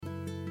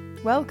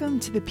Welcome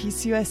to the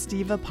PCOS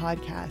Diva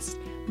podcast.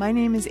 My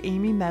name is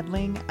Amy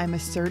Medling. I'm a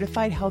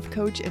certified health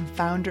coach and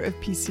founder of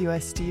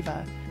PCOS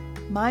Diva.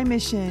 My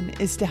mission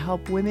is to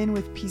help women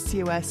with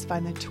PCOS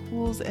find the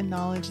tools and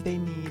knowledge they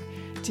need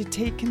to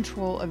take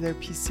control of their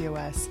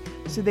PCOS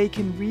so they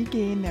can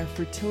regain their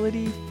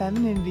fertility,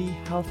 femininity,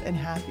 health, and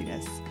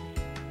happiness.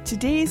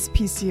 Today's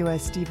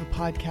PCOS Diva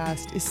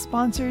podcast is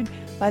sponsored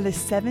by the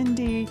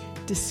 7-day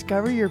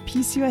Discover Your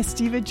PCOS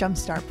Diva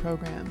Jumpstart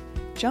program.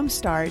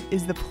 Jumpstart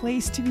is the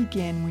place to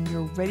begin when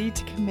you're ready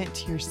to commit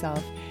to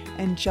yourself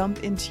and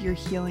jump into your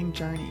healing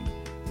journey.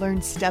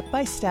 Learn step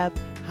by step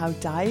how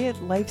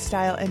diet,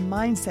 lifestyle, and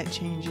mindset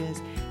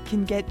changes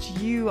can get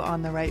you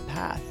on the right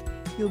path.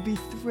 You'll be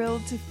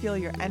thrilled to feel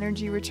your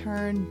energy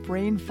return,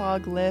 brain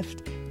fog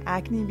lift,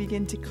 acne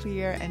begin to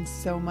clear, and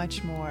so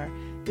much more.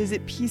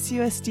 Visit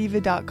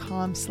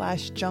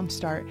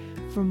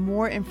PCOSdiva.com/jumpstart for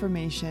more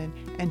information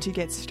and to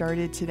get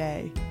started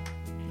today.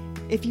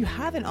 If you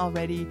haven't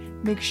already,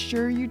 make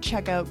sure you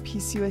check out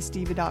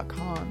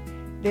PCOSdiva.com.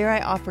 There I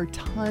offer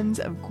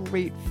tons of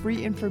great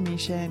free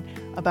information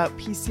about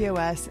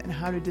PCOS and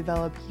how to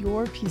develop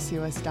your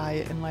PCOS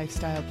diet and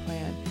lifestyle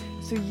plan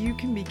so you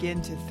can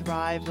begin to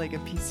thrive like a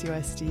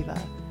PCOS diva.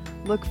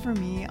 Look for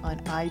me on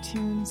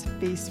iTunes,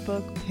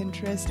 Facebook,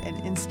 Pinterest, and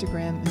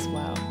Instagram as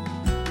well.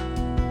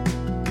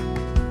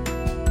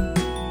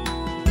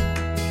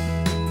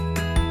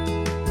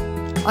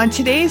 On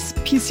today's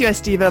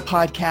PCOS Diva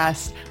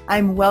podcast,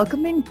 I'm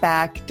welcoming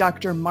back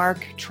Dr.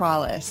 Mark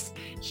Trollis.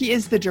 He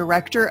is the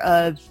Director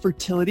of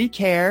Fertility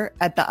Care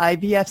at the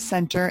IVF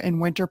Center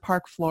in Winter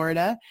Park,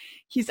 Florida.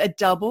 He's a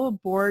double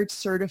board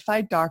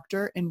certified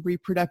doctor in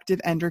reproductive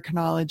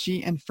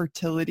endocrinology and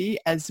fertility,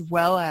 as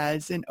well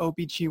as an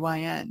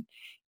OBGYN.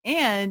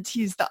 And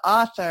he's the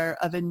author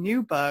of a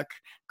new book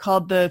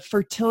called The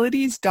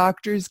Fertility's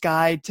Doctor's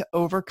Guide to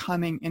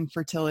Overcoming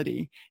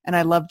Infertility. And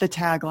I love the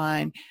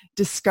tagline,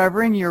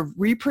 discovering your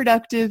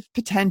reproductive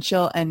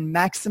potential and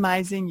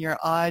maximizing your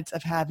odds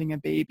of having a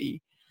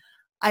baby.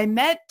 I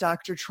met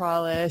Dr.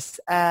 Trollis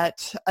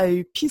at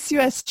a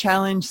PCOS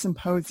Challenge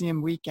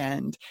Symposium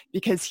weekend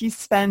because he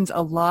spends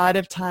a lot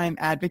of time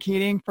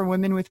advocating for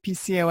women with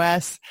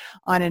PCOS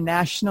on a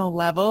national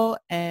level,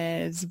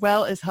 as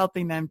well as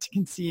helping them to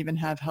conceive and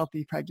have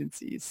healthy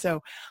pregnancies.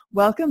 So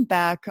welcome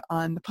back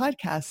on the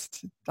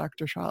podcast,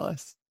 Dr.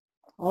 Trollis.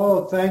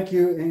 Oh, thank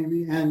you,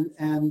 Amy,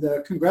 and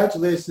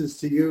congratulations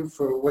to you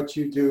for what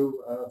you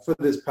do for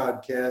this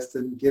podcast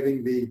and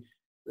giving the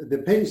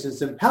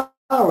patients,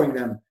 empowering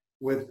them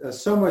with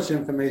so much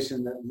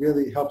information that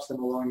really helps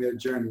them along their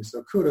journey.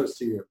 So kudos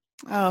to you.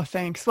 Oh,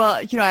 thanks. Well,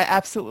 I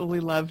absolutely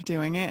love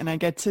doing it, and I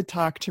get to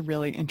talk to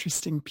really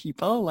interesting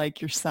people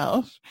like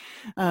yourself.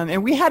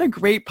 And we had a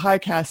great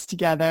podcast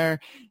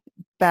together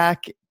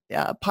back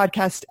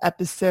podcast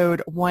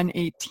episode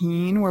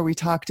 118, where we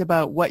talked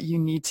about what you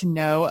need to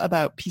know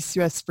about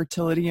PCOS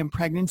fertility and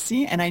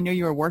pregnancy. And I know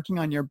you were working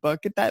on your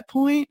book at that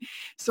point.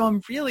 So I'm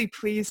really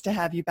pleased to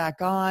have you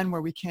back on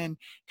where we can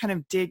kind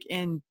of dig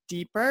in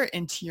deeper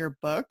into your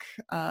book,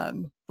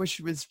 which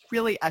was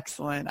really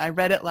excellent. I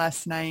read it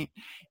last night,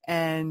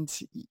 and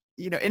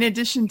in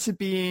addition to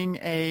being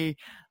a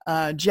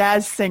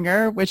jazz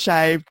singer, which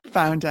I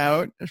found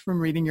out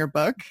from reading your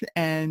book,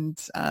 and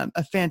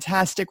a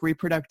fantastic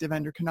reproductive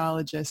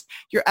endocrinologist,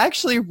 you're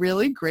actually a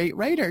really great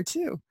writer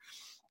too.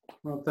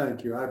 Well,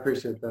 thank you. I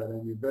appreciate that,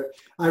 Amy. But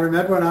I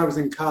remember when I was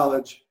in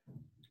college,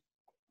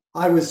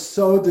 I was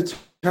so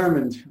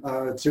determined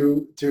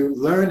to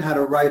learn how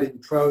to write in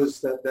prose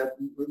that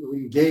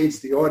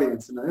engaged the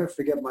audience. And I never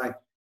forget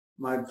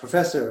my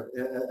professor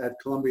at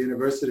Columbia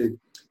University.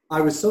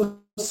 I was so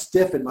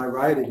stiff in my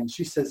writing, and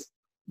she says,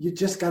 you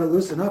just got to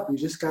loosen up. You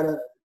just got to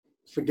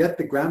forget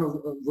the grammar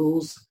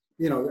rules.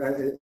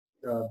 I'm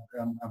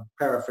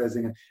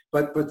paraphrasing it,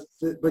 but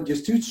you're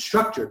too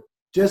structured.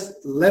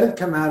 Just let it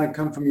come out and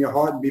come from your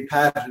heart and be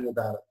passionate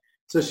about it.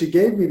 So she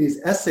gave me these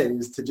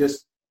essays to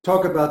just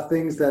talk about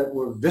things that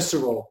were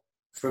visceral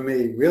for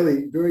me,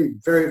 really, very,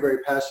 very,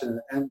 very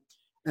passionate.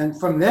 And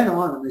from then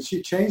on,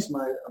 she changed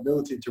my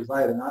ability to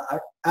write, and I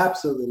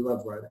absolutely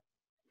love writing.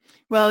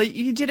 Well,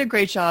 you did a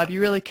great job.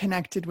 You really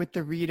connected with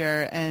the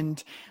reader.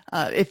 And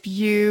if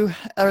you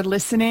are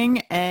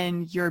listening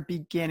and you're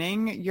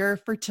beginning your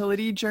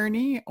fertility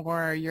journey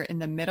or you're in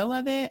the middle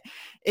of it,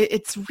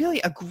 it's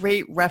really a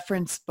great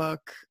reference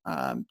book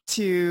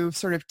to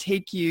sort of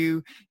take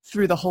you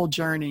through the whole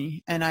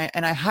journey. And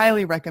I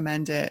highly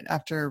recommend it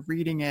after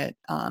reading it.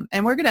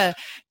 And we're going to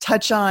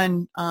touch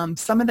on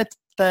some of the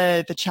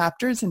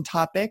chapters and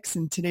topics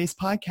in today's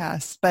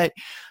podcast. But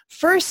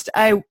first,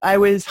 I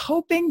was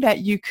hoping that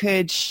you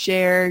could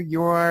share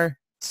your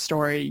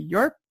story,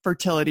 your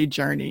fertility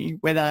journey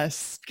with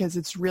us, because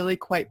it's really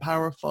quite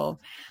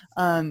powerful.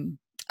 I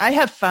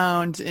have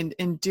found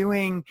in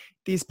doing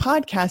these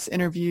podcast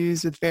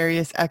interviews with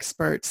various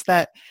experts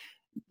that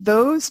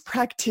those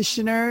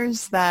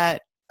practitioners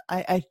that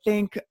I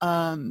think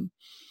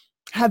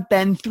have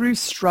been through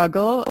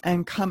struggle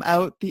and come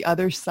out the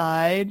other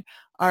side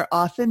are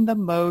often the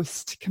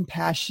most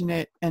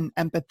compassionate and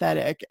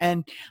empathetic.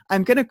 And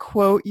I'm going to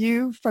quote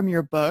you from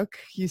your book.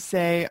 You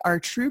say, "Our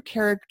true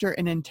character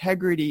and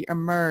integrity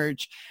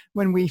emerge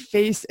when we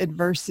face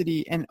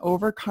adversity and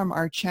overcome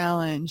our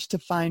challenge to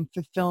find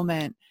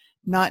fulfillment,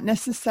 not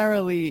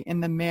necessarily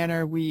in the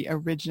manner we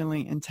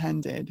originally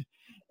intended."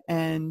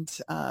 And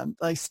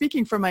like,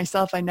 speaking for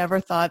myself, I never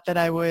thought that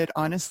I would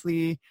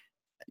honestly,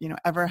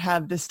 ever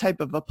have this type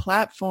of a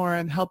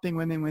platform helping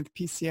women with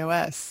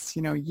PCOS,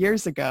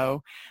 years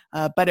ago.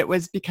 But it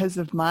was because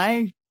of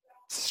my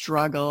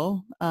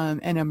struggle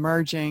and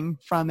emerging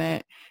from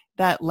it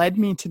that led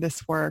me to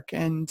this work.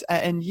 And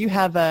you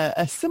have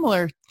a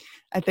similar,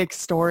 I think,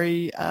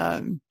 story,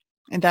 and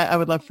that I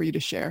would love for you to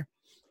share.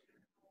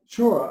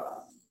 Sure.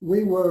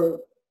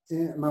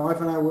 My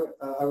wife and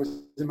I was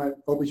in my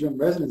OB/GYN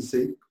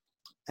residency,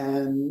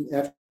 and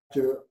after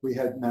we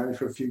had married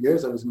for a few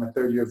years, I was in my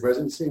third year of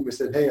residency, and we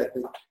said, "Hey, I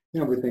think,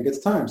 we think it's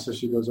time." So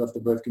she goes off the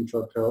birth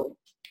control pill,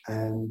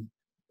 and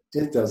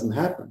it doesn't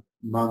happen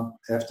month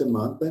after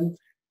month. And,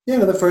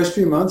 the first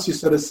few months you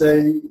sort of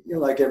say,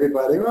 like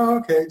everybody, "Oh,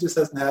 okay, it just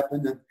hasn't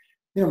happened." And,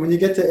 when you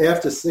get to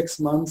after 6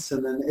 months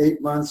and then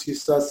 8 months, you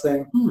start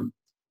saying,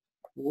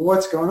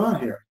 what's going on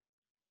here?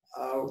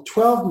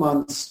 12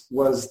 months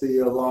was the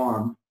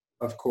alarm,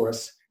 of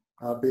course.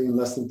 Being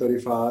less than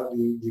 35,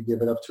 you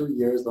give it up to a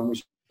year as long as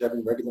you're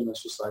having regular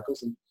menstrual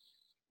cycles. And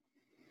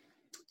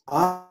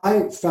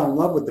I fell in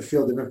love with the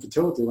field of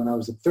infertility when I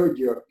was a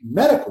third-year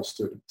medical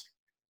student.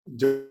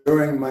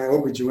 During my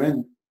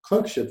OB/GYN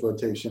clerkship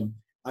rotation,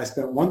 I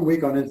spent 1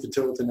 week on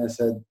infertility, and I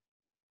said,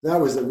 that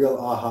was a real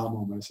aha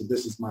moment. I said,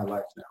 this is my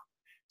life now.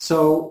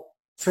 So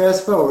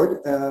fast forward,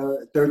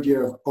 third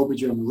year of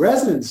OB/GYN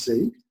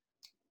residency,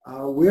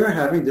 we're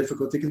having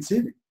difficulty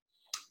conceiving.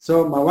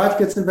 So my wife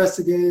gets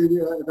investigated,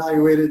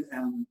 evaluated,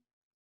 and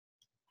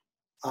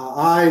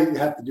I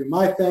have to do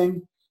my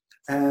thing.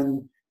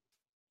 And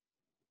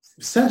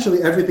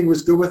essentially everything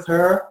was good with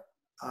her.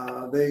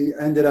 They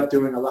ended up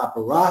doing a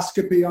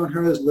laparoscopy on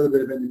her. There's a little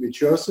bit of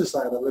endometriosis.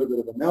 I had a little bit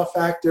of a male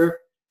factor.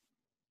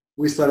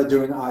 We started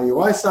doing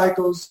IUI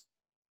cycles.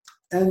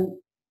 And,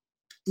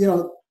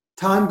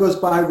 time goes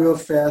by real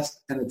fast,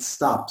 and it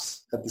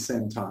stops at the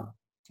same time,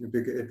 if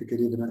you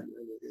could even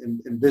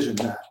envision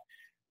that.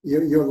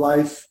 Your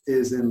life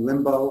is in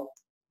limbo.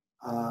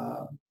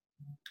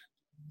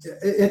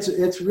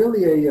 It's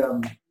really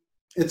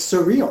it's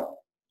surreal.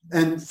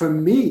 And for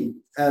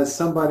me, as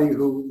somebody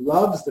who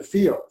loves the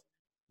field,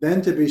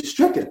 then to be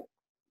stricken,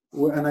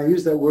 and I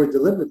use that word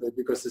deliberately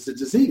because it's a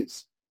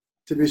disease,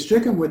 to be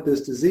stricken with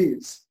this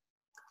disease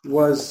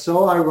was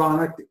so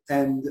ironic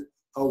and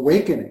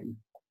awakening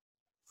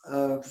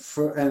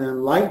and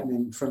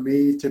enlightening for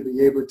me to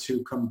be able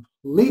to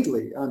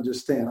completely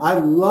understand. I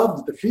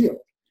loved the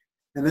field.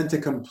 And then to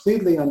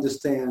completely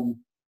understand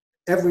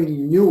every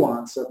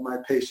nuance of my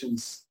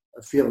patients'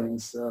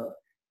 feelings,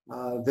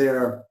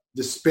 their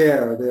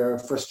despair, their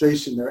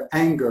frustration, their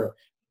anger,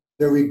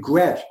 their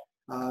regret,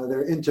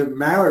 their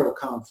intermarital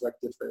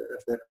conflict,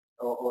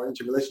 or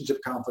interrelationship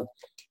conflict.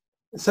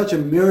 It's such a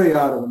myriad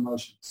of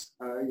emotions.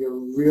 You're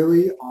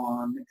really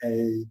on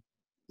a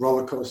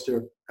roller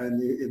coaster,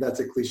 and that's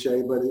a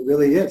cliche, but it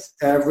really is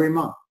every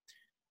month.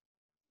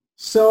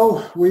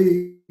 So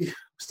we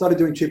started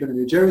doing treatment in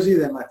New Jersey,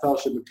 then my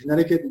fellowship in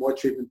Connecticut, more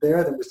treatment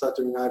there. Then we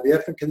started doing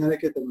IVF in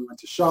Connecticut. Then we went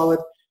to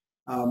Charlotte,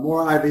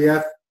 more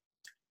IVF.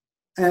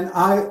 And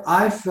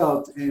I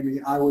felt,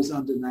 Amy, I was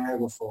under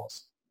Niagara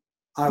Falls.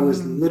 I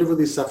was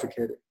literally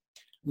suffocating.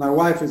 My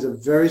wife is a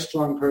very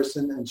strong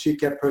person, and she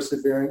kept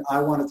persevering. I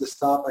wanted to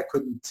stop. I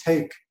couldn't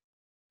take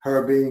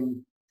her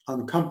being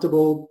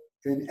uncomfortable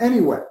in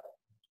any way.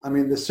 I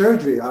mean, the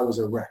surgery, I was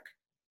a wreck.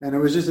 And it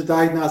was just a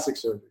diagnostic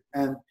surgery.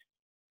 And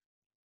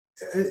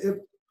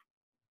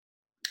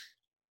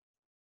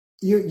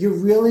you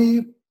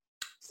really,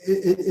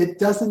 it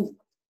doesn't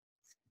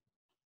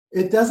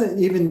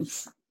even,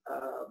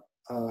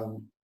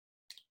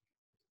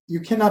 you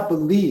cannot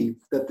believe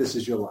that this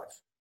is your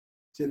life.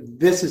 So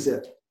this is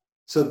it.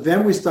 So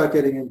then we start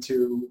getting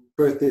into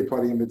birthday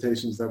party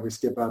invitations that we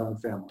skip out on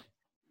family,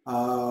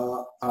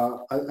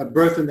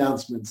 birth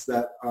announcements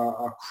that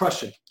are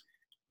crushing.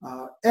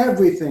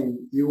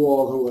 Everything you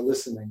all who are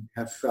listening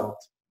have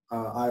felt,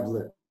 I've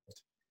lived,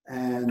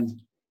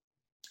 and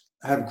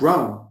have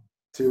grown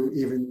to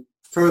even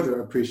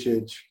further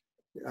appreciate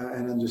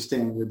and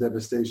understand your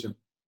devastation.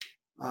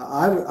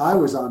 I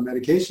was on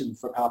medication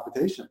for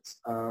palpitations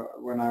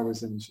when I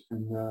was in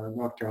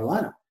North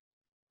Carolina.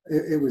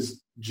 It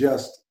was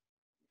just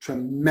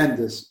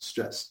tremendous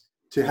stress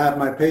to have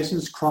my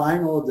patients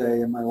crying all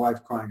day and my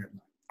wife crying at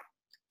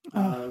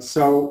night.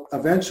 So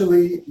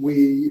eventually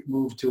we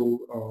moved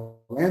to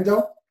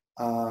Orlando,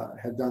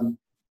 had done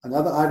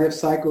another IVF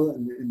cycle.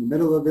 In the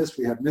middle of this,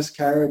 we have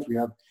miscarriage.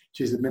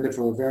 She's admitted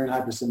for ovarian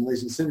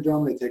hyperstimulation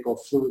syndrome. They take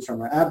off fluids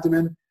from her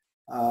abdomen.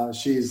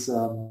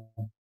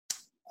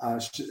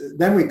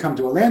 Then we come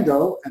to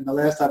Orlando, and the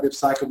last IVF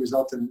cycle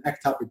resulted in an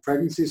ectopic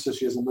pregnancy, so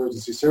she has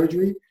emergency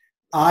surgery.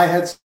 I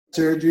had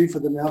surgery for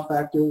the male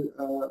factor.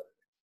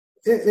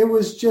 It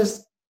was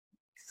just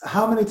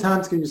how many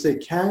times can you say,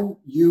 can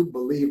you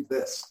believe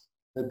this,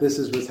 that this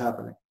is what's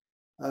happening?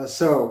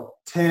 So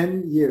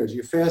 10 years,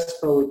 you fast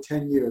forward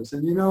 10 years.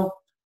 And you know,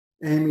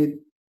 Amy,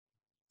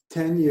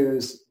 10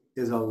 years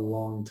is a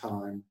long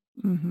time.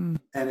 Mm-hmm.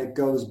 And it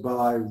goes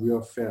by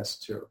real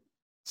fast too.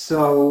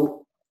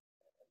 So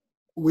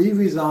we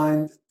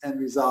resigned and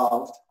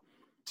resolved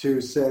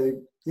to say,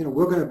 you know,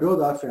 we're going to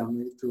build our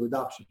family through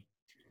adoption.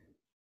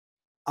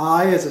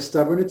 I, as a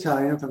stubborn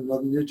Italian from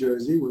northern New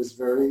Jersey, was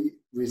very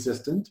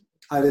resistant.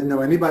 I didn't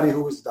know anybody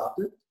who was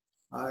adopted.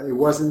 It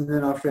wasn't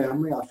in our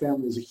family. Our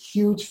family is a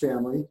huge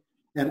family.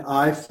 And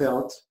I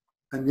felt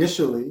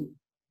initially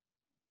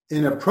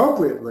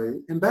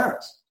inappropriately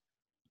embarrassed.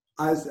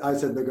 I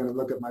said, they're going to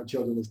look at my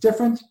children as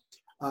different.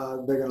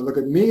 They're going to look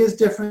at me as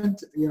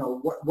different. You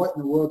know, what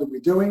in the world are we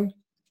doing?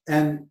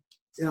 And,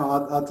 you know,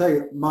 I'll tell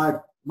you, my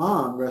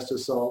mom, rest her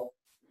soul,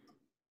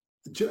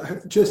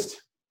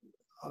 just,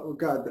 oh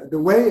God, the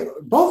way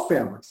both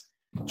families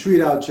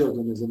treat our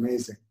children is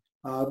amazing.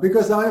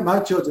 Because my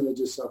children are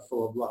just so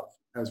full of love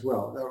as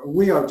well.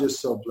 We are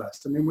just so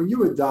blessed. I mean, when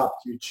you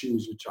adopt, you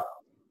choose your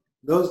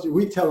child.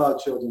 We tell our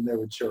children they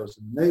were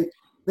chosen.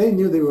 They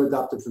knew they were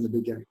adopted from the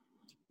beginning.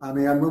 I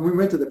mean, when we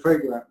went to the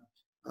playground,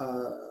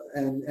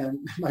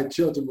 and my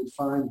children would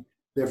find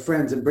their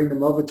friends and bring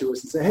them over to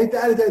us and say, hey,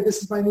 Daddy,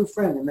 this is my new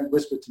friend. And then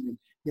whisper to me,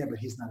 yeah, but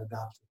he's not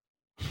adopted.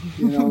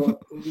 You know,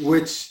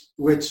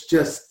 which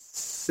just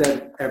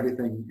said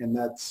everything in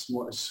that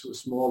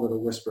small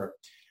little whisper.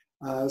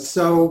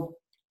 So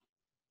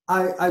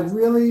I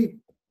really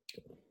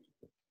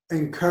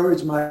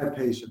encourage my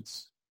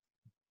patients.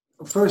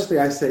 Firstly,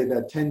 I say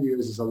that 10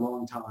 years is a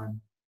long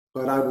time,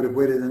 but I would have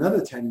waited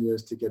another 10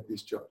 years to get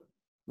these children,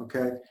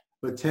 okay?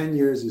 But 10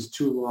 years is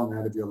too long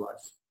out of your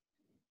life.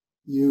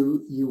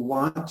 You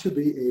want to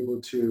be able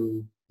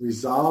to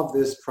resolve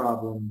this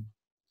problem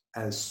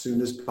as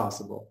soon as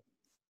possible.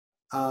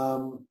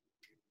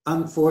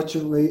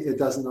 Unfortunately, it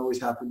doesn't always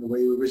happen the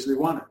way you originally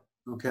wanted,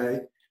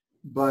 okay?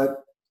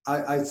 But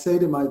I say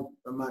to my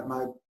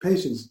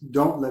patients,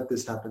 don't let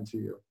this happen to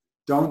you.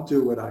 Don't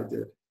do what I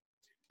did,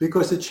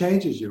 because it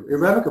changes you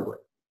irrevocably.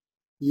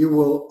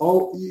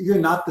 You're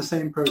not the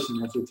same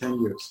person after 10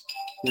 years.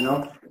 You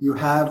know,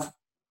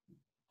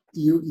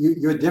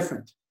 you're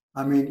different.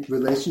 I mean,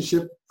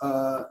 relationship,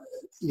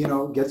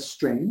 gets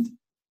strained.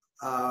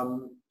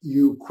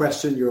 You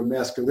question your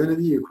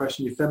masculinity, you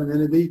question your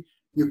femininity,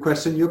 you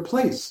question your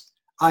place.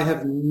 I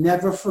have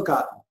never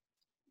forgotten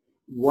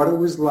what it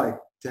was like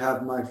to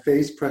have my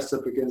face pressed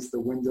up against the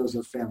windows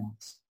of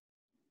families,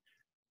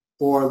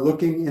 or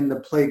looking in the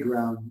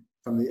playground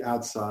from the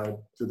outside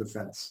through the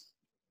fence.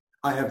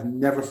 I have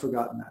never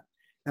forgotten that.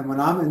 And when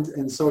I'm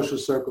in social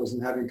circles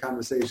and having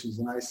conversations,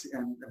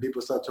 and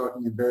people start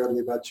talking invariably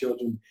about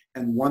children,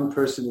 and one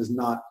person is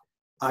not,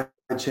 I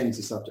change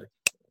the subject.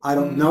 I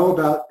don't know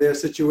about their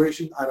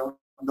situation. I don't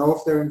know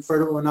if they're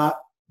infertile or not,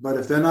 but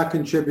if they're not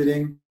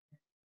contributing,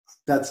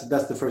 that's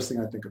the first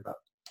thing I think about.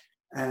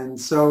 And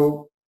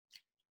so,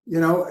 you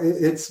know,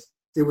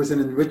 it was an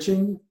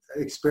enriching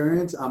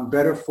experience. I'm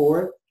better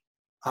for it.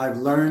 I've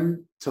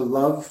learned to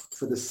love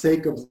for the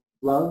sake of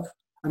love.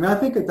 I mean, I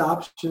think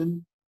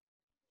adoption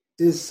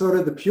is sort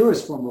of the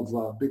purest form of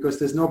love, because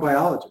there's no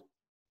biology,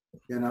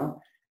 you know?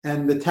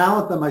 And the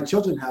talent that my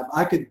children have,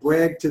 I could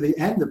brag to the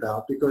end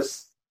about,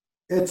 because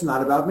it's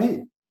not about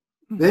me.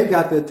 They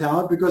got their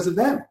talent because of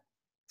them.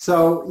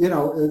 So, you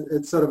know,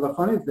 it's sort of a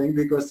funny thing,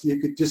 because you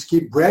could just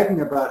keep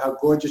bragging about how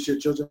gorgeous your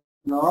children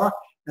are,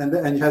 and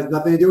it has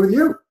nothing to do with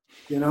you,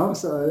 you know,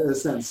 so in a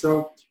sense.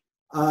 So,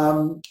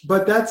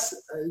 but that's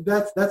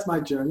my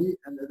journey,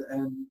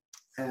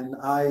 and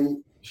I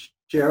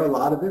share a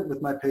lot of it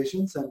with my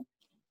patients, and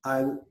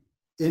I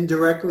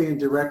indirectly and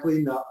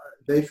directly,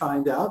 they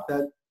find out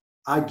that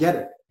I get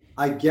it.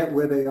 I get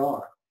where they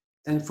are.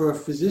 And for a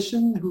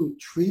physician who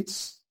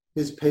treats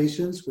his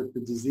patients with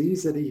the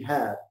disease that he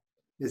had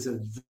is a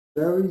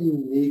very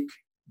unique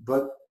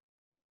but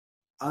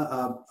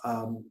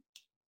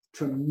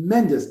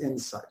tremendous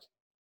insight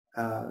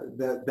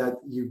that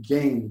you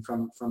gain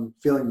from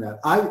feeling that.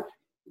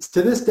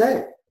 To this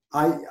day,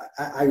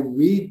 I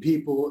read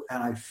people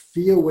and I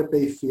feel what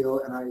they feel,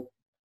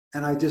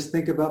 and I just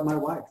think about my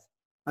wife.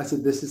 I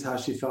said, this is how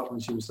she felt when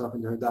she was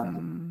talking to her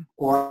doctor.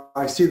 Or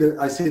I see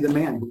the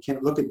man who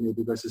can't look at me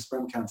because his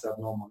sperm count's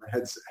abnormal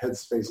and the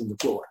head's facing the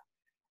floor.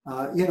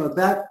 You know,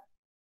 that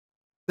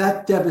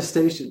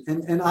devastation.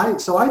 And I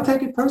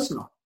take it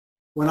personal.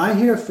 When I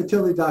hear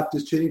fertility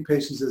doctors treating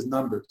patients as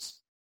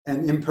numbers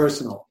and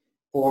impersonal,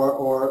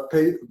 or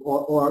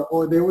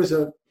there was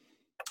a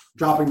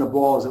dropping the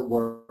ball, as it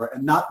were,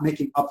 and not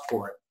making up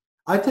for it,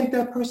 I take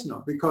that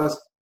personal, because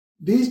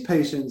these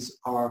patients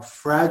are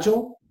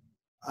fragile,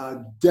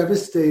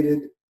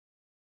 devastated,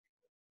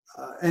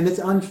 and it's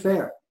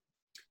unfair.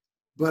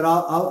 But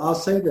I'll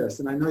say this,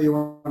 and I know you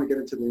want to get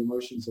into the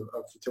emotions of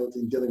fertility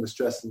and dealing with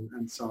stress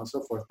and so on and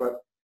so forth, but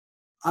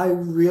I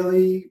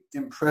really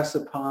impress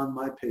upon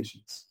my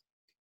patients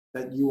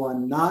that you are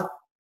not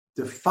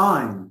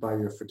defined by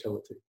your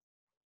fertility.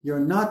 You're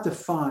not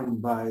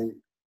defined by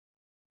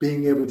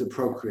being able to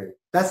procreate.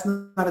 That's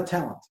not a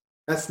talent.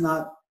 That's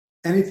not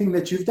anything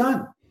that you've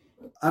done.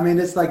 I mean,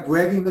 it's like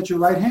bragging that you're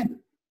right-handed.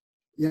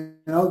 You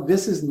know,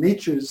 this is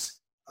nature's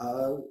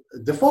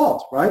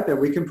default, right? That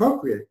we can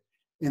procreate.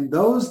 In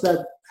those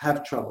that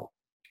have trouble,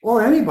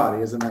 or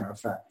anybody, as a matter of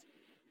fact,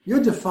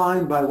 you're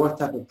defined by what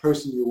type of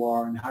person you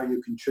are and how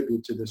you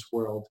contribute to this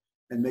world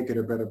and make it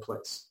a better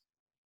place.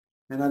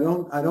 And I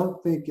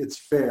don't think it's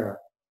fair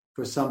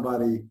for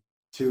somebody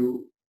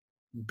to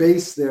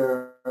base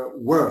their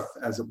worth,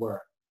 as it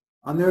were,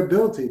 on their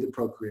ability to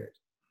procreate.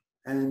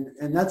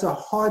 And that's a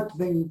hard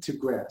thing to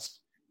grasp,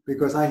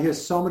 because I hear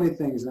so many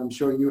things, and I'm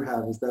sure you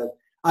have, is that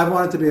I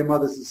wanted to be a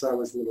mother since I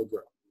was a little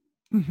girl.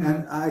 Mm-hmm.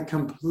 And I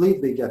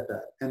completely get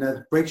that. And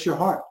that breaks your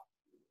heart.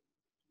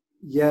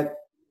 Yet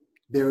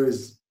there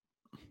is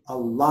a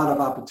lot of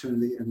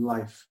opportunity in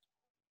life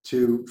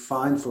to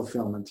find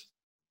fulfillment.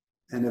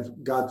 And if,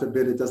 God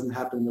forbid, it doesn't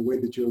happen the way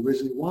that you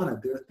originally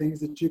wanted, there are things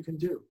that you can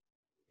do.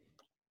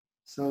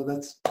 So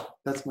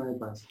that's my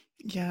advice.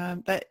 Yeah,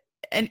 but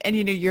and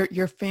you know,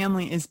 your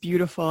family is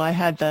beautiful. I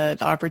had the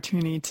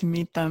opportunity to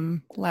meet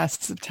them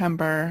last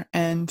September,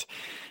 and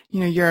you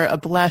know, you're a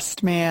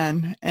blessed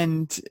man,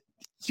 and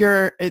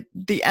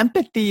the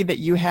empathy that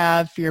you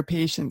have for your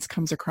patients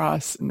comes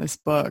across in this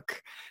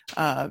book.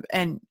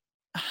 And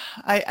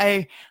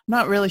I'm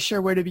not really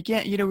sure where to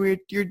begin. You know,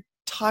 you're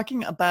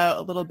talking about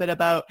a little bit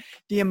about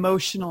the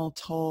emotional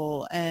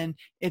toll, and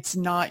it's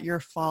not your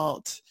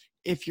fault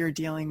if you're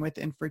dealing with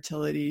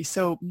infertility.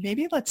 So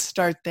maybe let's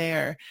start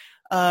there.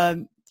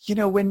 You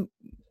know, when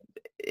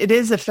it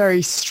is a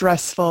very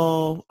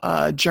stressful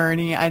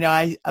journey. I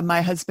know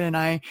my husband and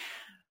I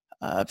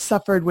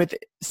suffered with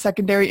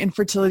secondary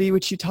infertility,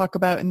 which you talk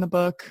about in the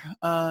book.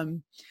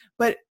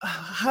 But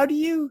how do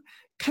you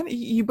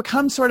you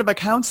become sort of a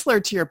counselor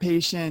to your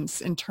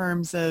patients in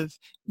terms of,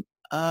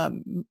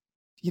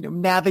 you know,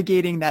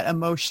 navigating that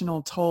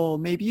emotional toll?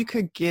 Maybe you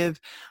could give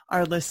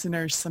our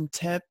listeners some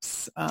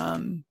tips, you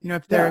know,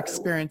 if they're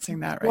experiencing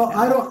that right now.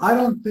 Well, I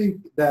don't think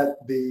that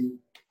the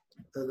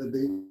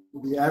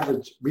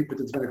average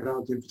reproductive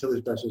endocrinology and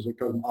fertility specialist, we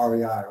call them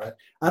REI, right?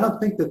 I don't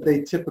think that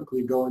they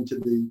typically go into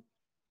the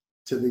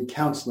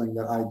counseling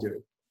that I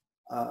do,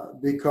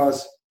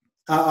 because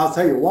I'll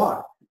tell you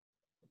why.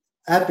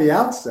 At the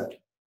outset,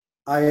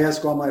 I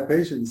ask all my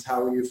patients,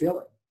 how are you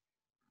feeling?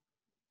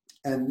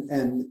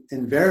 And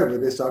invariably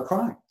they start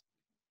crying.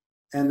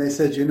 And they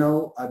said, you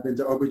know, I've been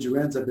to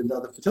OB-GYNs, I've been to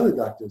other fertility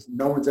doctors.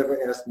 No one's ever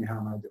asked me how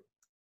am I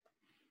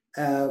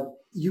doing.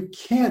 You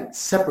can't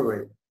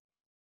separate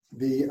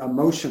the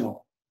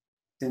emotional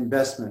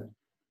investment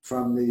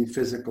from the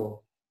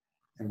physical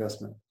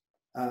investment.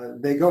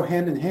 They go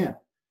hand in hand.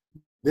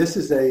 This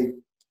is a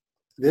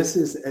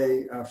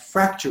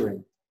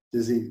fracturing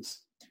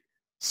disease.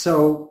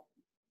 So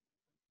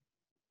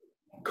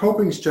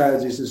coping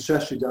strategies and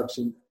stress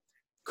reduction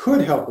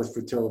could help with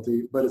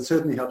fertility, but it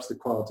certainly helps the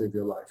quality of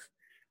your life.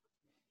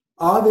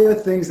 Are there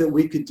things that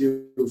we could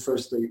do,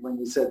 firstly, when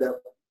you said that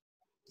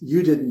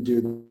you didn't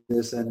do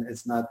this and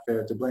it's not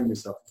fair to blame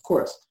yourself? Of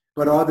course.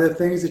 But are there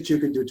things that you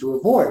could do to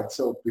avoid?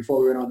 So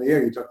before we went on the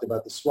air, you talked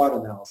about the SWOT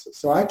analysis.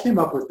 So I came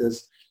up with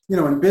this, you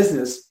know, in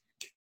business,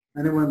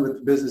 anyone with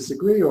a business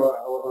degree or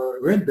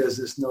in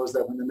business knows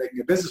that when they're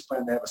making a business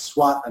plan, they have a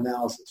SWOT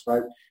analysis,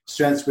 right?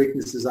 Strengths,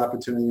 weaknesses,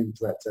 opportunity, and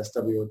threats,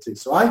 SWOT.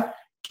 So I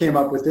came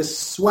up with this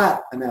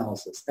SWAT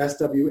analysis,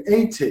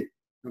 SWAT,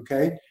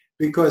 okay?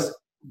 Because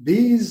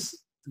these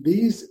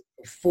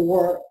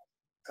 4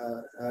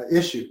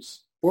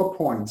 issues, 4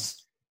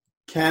 points,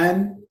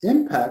 can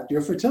impact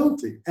your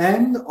fertility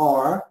and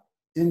are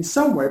in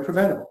some way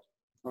preventable,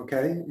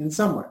 okay? In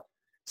some way.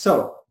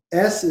 So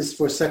S is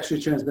for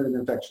sexually transmitted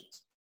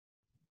infections.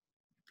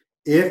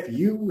 If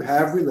you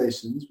have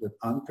relations with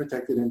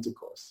unprotected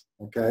intercourse,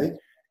 okay,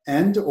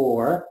 and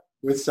or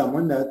with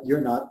someone that you're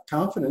not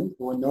confident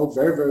or know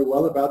very, very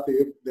well about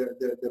the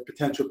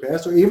potential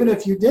past, or even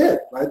if you did,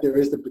 right, there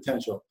is the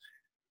potential.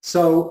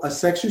 So a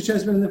sexually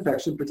transmitted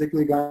infection,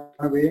 particularly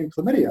gonorrhea and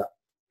chlamydia,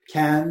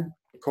 can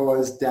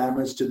cause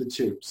damage to the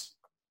tubes,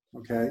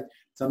 okay?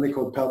 Something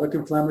called pelvic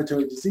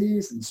inflammatory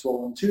disease and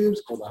swollen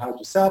tubes called the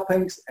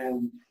hydrosalpinx,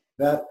 and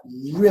that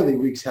really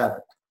wreaks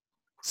havoc.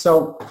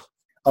 So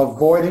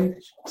avoiding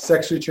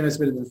sexually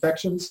transmitted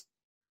infections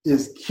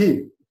is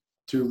key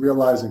to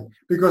realizing,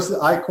 because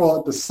I call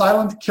it the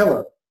silent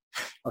killer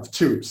of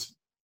tubes.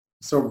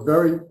 So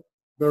very,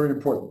 very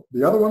important.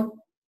 The other one,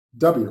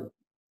 W,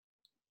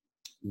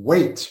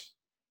 weight.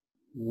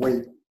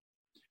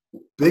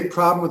 Big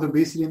problem with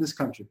obesity in this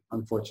country,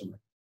 unfortunately.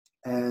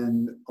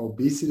 And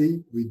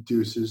obesity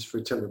reduces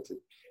fertility.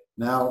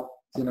 Now,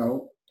 you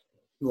know,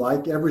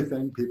 like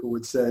everything, people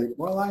would say,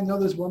 well, I know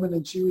this woman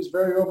and she was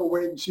very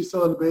overweight and she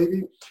still had a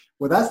baby.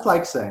 Well, that's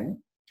like saying,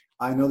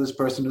 I know this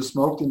person who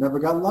smoked and never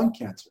got lung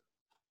cancer.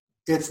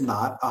 It's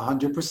not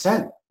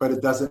 100%, but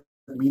it doesn't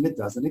mean it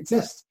doesn't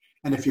exist.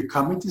 And if you're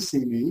coming to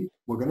see me,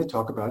 we're going to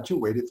talk about your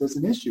weight if there's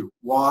an issue.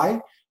 Why?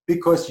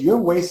 Because you're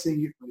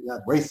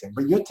not wasting,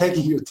 but you're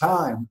taking your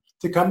time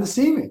to come to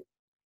see me.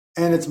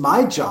 And it's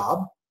my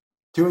job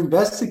to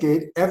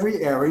investigate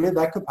every area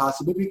that could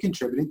possibly be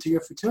contributing to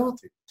your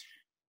fertility.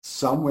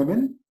 Some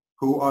women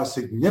who are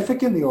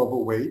significantly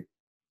overweight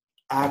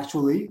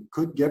actually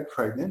could get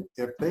pregnant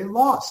if they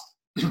lost.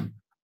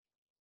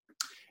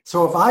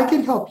 So if I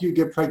can help you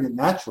get pregnant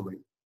naturally,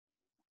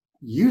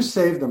 you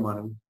save the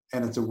money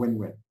and it's a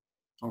win-win.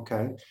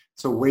 Okay?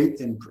 So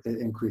weight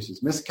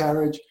increases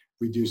miscarriage,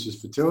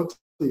 reduces fertility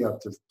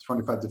up to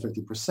 25 to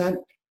 50%,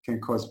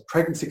 can cause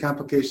pregnancy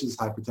complications,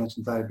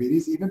 hypertension,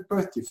 diabetes, even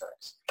birth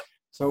defects.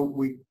 So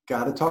we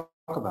got to talk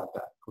about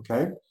that,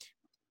 okay?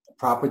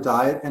 Proper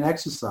diet and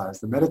exercise.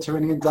 The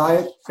Mediterranean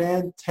diet,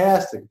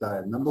 fantastic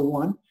diet, number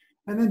one.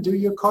 And then do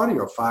your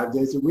cardio 5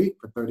 days a week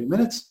for 30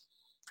 minutes.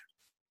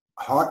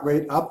 Heart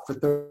rate up for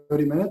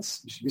 30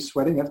 minutes. You should be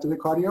sweating after the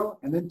cardio.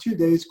 And then 2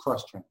 days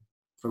cross-training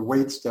for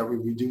weights that will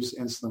reduce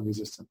insulin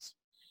resistance.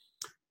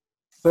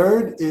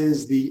 Third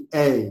is the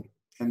A,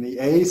 and the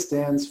A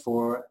stands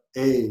for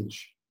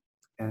age.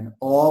 And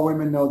all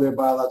women know their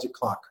biologic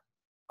clock,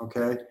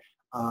 okay?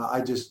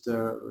 I just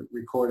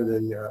recorded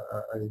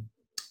a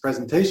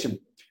presentation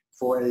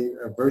for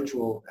a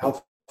virtual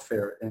health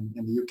fair in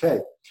the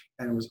UK,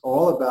 and it was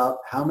all about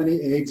how many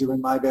eggs are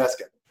in my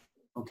basket,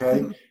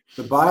 okay?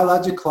 The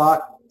biologic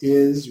clock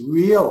is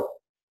real,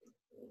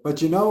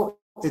 but you know,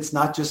 it's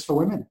not just for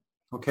women,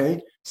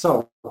 okay?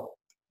 So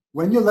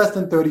when you're less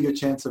than 30, your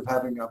chance of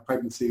having a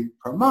pregnancy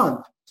per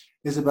month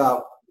is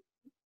about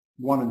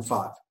 1 in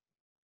 5.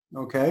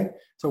 Okay,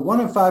 so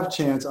 1 in 5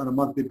 chance on a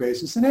monthly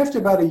basis, and after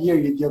about a year,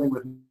 you're dealing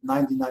with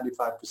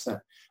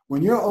 90-95%.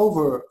 When you're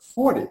over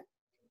 40,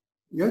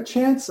 your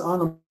chance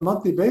on a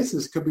monthly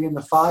basis could be in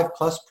the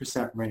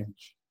 5+%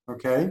 range.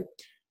 Okay,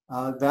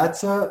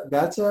 that's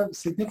a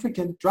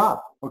significant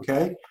drop.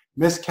 Okay,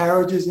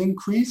 miscarriages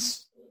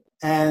increase,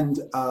 and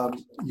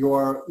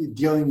you're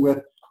dealing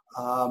with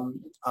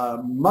a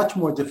much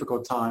more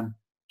difficult time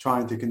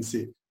trying to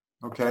conceive.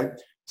 Okay,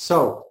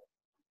 so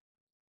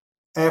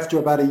after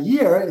about a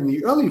year, in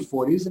the early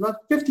 40s, about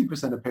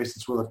 50% of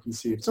patients will have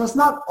conceived. So it's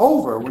not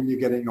over when you're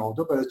getting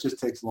older, but it just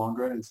takes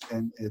longer,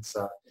 and it's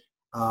a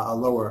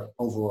lower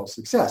overall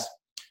success.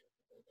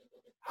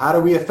 How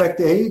do we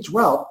affect age?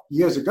 Well,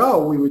 years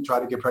ago, we would try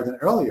to get pregnant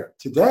earlier.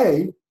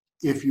 Today,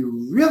 if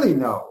you really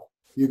know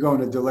you're going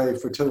to delay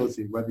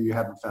fertility, whether you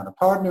haven't found a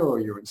partner or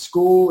you're in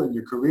school and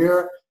your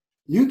career,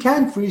 you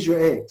can freeze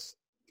your eggs.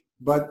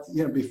 But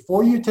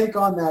before you take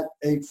on that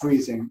egg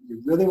freezing,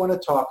 you really want to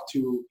talk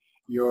to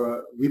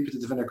your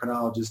reproductive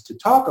endocrinologist to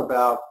talk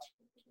about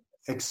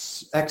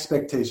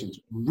expectations,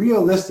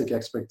 realistic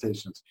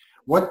expectations.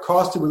 What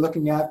cost are we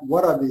looking at?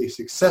 What are the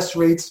success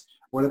rates?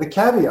 What are the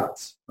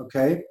caveats?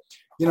 Okay,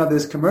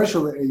 there's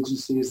commercial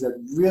agencies that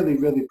really,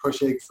 really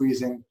push egg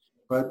freezing,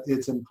 but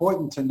it's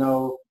important to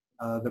know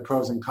the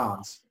pros and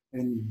cons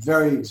in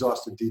very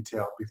exhaustive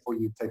detail before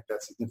you take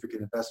that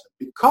significant investment,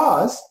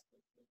 because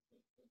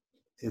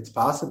it's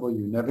possible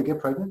you never get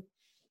pregnant.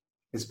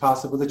 It's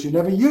possible that you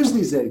never use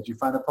these eggs. You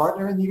find a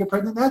partner and you get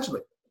pregnant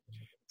naturally.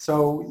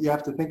 So you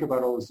have to think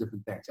about all those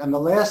different things. And the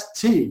last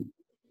T,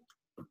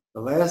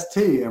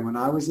 and when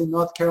I was in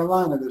North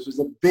Carolina, this was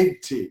a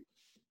big T,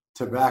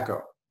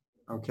 tobacco,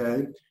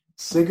 okay?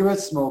 Cigarette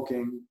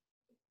smoking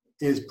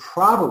is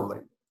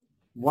probably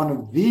one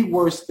of the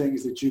worst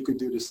things that you could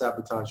do to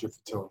sabotage your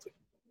fertility,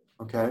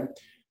 okay?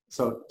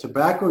 So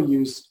tobacco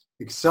use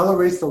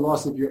accelerates the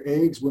loss of your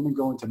eggs. Women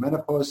go into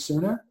menopause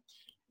sooner.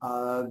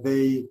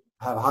 They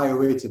have higher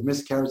rates of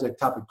miscarriage,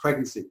 ectopic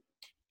pregnancy.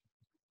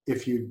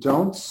 If you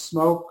don't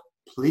smoke,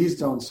 please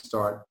don't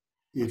start.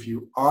 If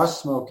you are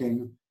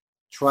smoking,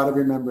 try to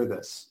remember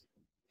this.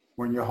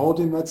 When you're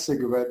holding that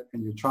cigarette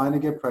and you're trying to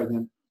get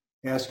pregnant,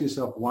 ask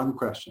yourself one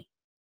question.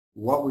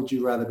 What would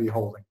you rather be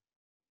holding?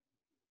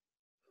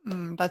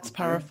 That's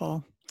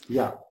powerful.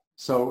 Yeah.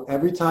 So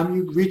every time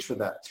you reach for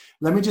that.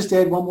 Let me just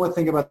add one more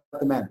thing about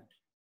the men.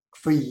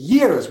 For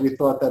years, we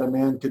thought that a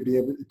man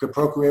could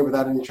procreate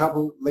without any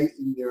trouble late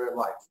in their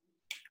life,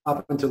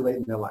 up until late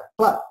in their life.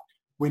 But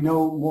we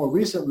know more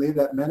recently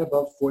that men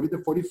above 40 to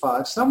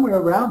 45, somewhere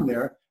around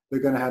there,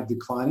 they're going to have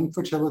declining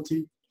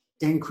fertility,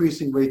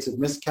 increasing rates of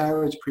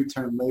miscarriage,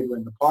 preterm labor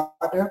in the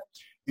partner,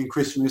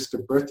 increasing risk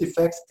of birth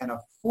defects, and a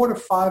 4 to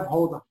 5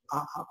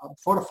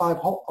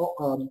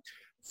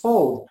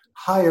 fold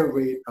higher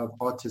rate of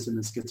autism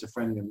and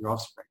schizophrenia in the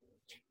offspring.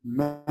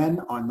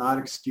 Men are not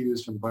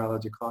excused from the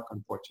biological clock,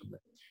 unfortunately.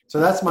 So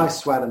that's my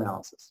SWOT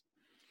analysis.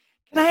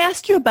 Can I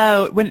ask you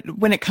about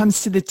when it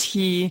comes to the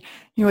T,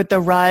 with the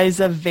rise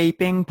of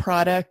vaping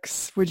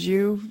products, would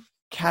you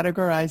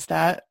categorize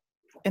that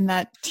in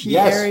that T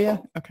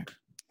area? Okay.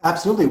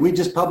 Absolutely. We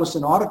just published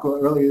an article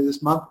earlier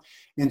this month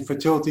in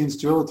Fertility and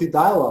Sterility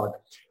Dialogue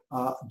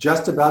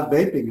just about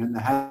vaping and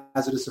the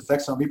hazardous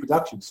effects on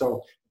reproduction.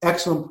 So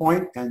excellent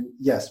point. And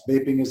yes,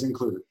 vaping is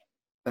included.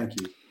 Thank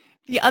you.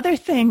 The other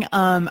thing,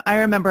 I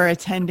remember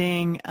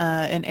attending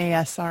an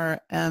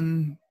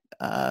ASRM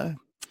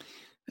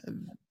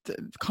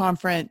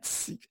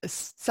conference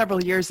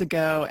several years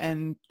ago,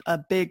 and a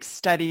big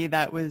study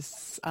that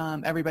was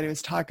everybody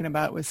was talking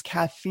about was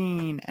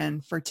caffeine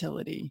and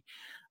fertility.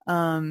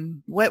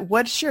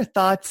 What's your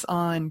thoughts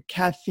on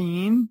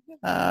caffeine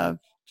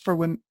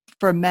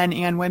for men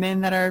and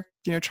women that are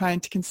trying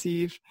to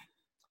conceive?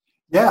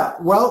 Yeah,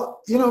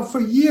 well, for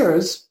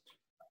years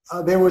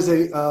there was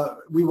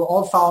we were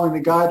all following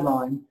the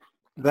guideline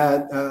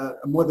that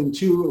more than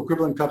 2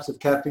 equivalent cups of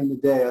caffeine a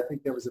day, I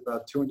think there was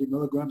about 200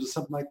 milligrams or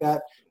something like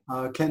that,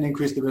 can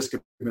increase the risk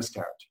of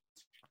miscarriage.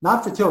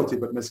 Not fertility,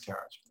 but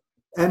miscarriage.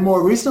 And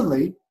more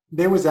recently,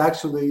 there was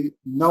actually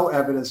no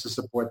evidence to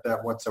support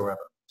that whatsoever.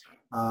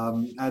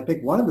 I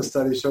think one of the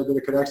studies showed that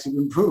it could actually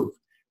improve.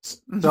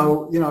 Mm-hmm.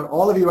 So,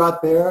 all of you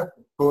out there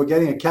who are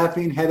getting a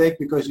caffeine headache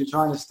because you're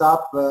trying to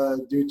stop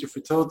due to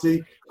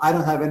fertility, I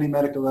don't have any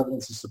medical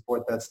evidence to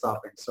support that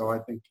stopping. So I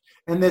think,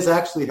 and there's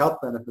actually health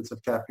benefits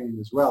of caffeine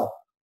as well.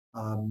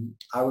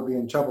 I would be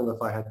in trouble if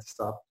I had to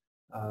stop.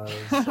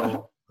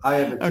 So I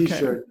have a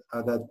T-shirt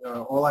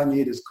that all I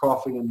need is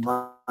coffee and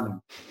running.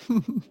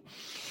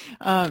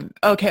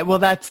 Okay, well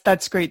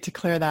that's great to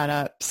clear that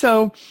up.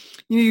 So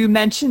you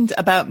mentioned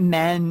about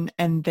men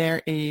and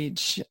their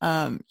age.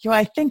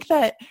 I think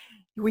that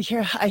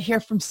I hear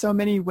from so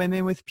many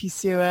women with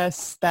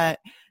PCOS that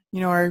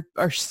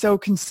are so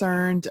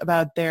concerned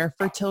about their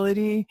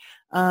fertility,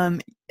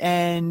 and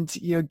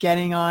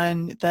getting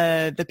on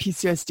the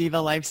PCOS diva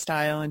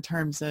lifestyle in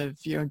terms of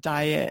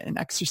diet and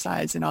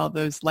exercise and all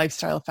those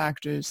lifestyle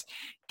factors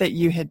that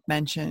you had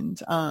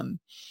mentioned.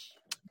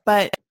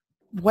 But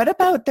what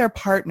about their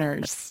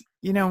partners?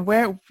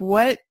 Do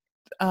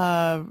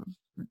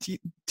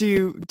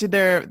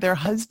their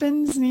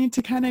husbands need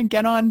to kind of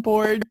get on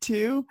board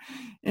too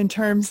in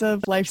terms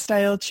of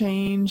lifestyle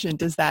change, and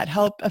does that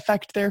help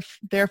affect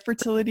their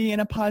fertility in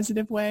a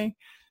positive way?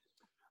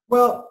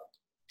 Well,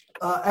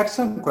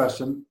 excellent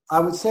question. I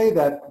would say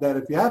that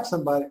if you have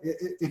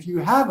if you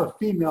have a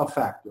female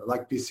factor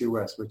like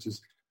PCOS, which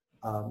is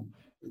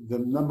the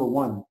number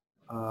one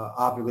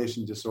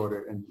ovulation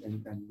disorder in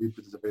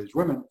reproductive age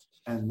women,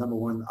 and number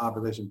one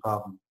ovulation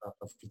problem of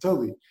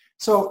fertility.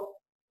 So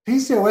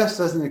PCOS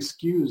doesn't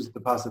excuse the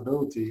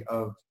possibility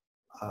of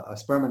a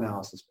sperm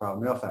analysis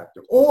problem, male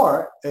factor,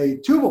 or a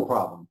tubal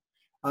problem.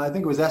 I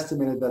think it was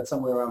estimated that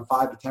somewhere around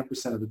 5 to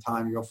 10% of the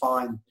time you'll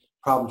find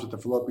problems with the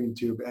fallopian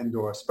tube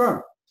and/or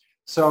sperm.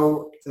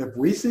 So if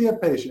we see a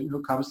patient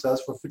who comes to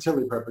us for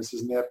fertility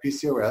purposes and they have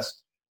PCOS,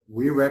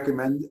 we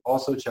recommend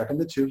also checking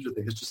the tubes with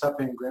the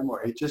hysterosalpingogram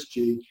or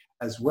HSG,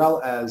 as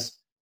well as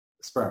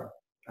sperm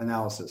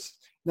analysis.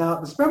 Now,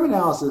 the sperm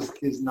analysis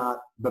is not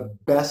the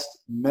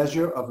best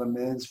measure of a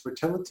man's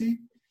fertility,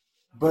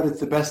 but it's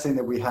the best thing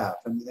that we have.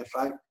 And if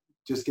I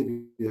just give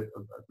you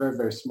a very,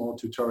 very small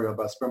tutorial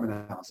about sperm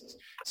analysis.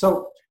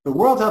 So the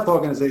World Health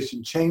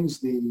Organization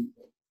changed the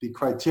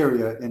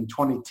criteria in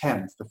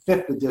 2010, the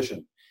 5th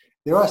edition.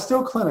 There are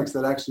still clinics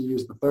that actually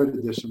use the 3rd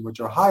edition, which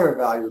are higher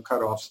value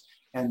cutoffs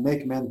and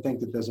make men think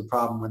that there's a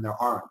problem when there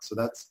aren't. So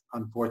that's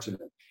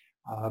unfortunate.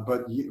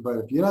 But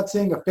if you're not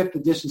seeing a 5th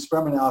edition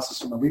sperm analysis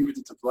from a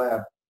reproductive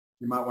lab,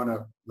 you might want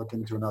to look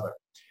into another.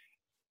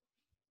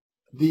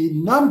 The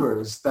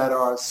numbers that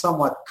are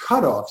somewhat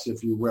cutoffs,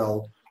 if you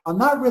will, are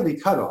not really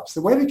cutoffs.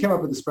 The way they came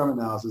up with the sperm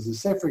analysis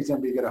is, say, for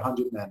example, you get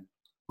 100 men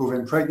who've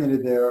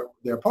impregnated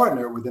their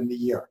partner within the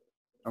year.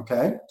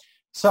 Okay?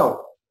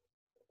 So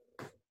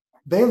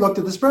they looked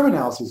at the sperm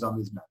analyses on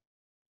these men.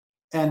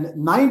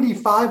 And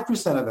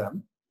 95% of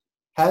them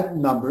had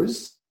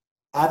numbers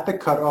at the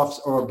cutoffs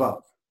or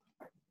above.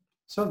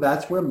 So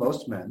that's where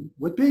most men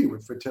would be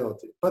with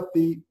fertility. But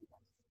the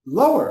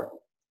lower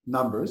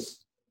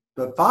numbers,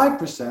 the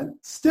 5%,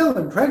 still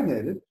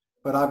impregnated,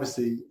 but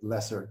obviously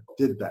lesser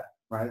did that,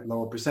 right?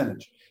 Lower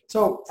percentage.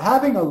 So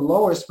having a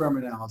lower sperm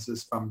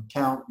analysis from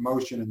count,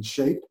 motion, and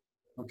shape,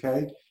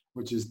 okay,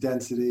 which is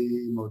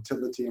density,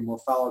 motility, and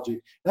morphology,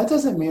 that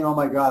doesn't mean, oh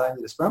my God, I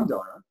need a sperm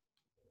donor,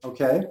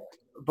 okay?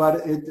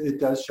 But it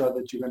does show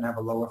that you're going to have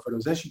a lower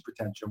fertilization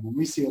potential. When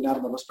we see an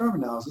abnormal sperm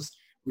analysis,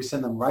 we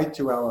send them right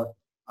to our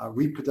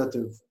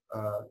reproductive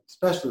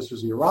specialist,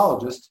 who's a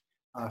urologist,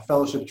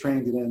 fellowship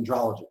trained in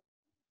andrology.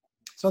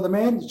 So the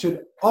man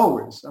should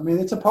always,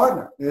 it's a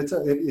partner.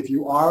 If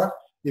you are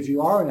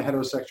in a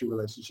heterosexual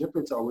relationship,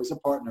 it's always a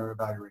partner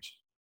evaluation.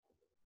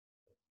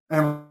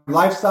 And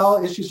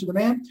lifestyle issues for the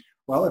man,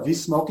 well, if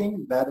he's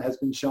smoking, that has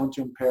been shown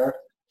to impair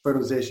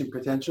fertilization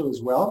potential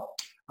as well.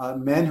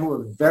 Men who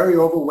are very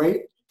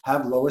overweight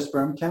have lower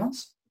sperm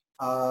counts.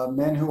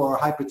 Men who are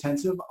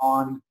hypertensive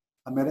on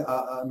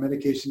a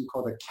medication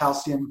called a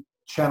calcium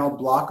channel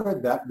blocker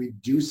that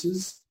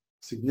reduces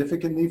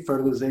significantly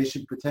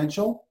fertilization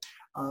potential.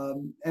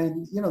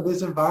 And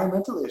there's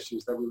environmental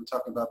issues that we were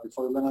talking about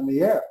before we went on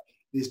the air.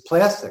 These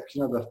plastics,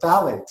 the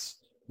phthalates,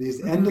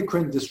 these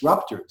endocrine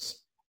disruptors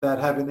that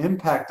have an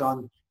impact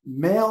on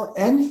male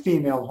and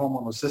female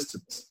hormonal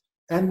systems.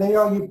 And they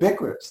are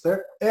ubiquitous.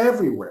 They're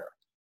everywhere.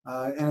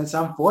 And it's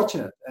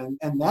unfortunate.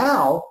 And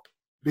now,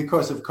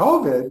 because of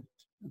COVID,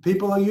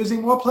 people are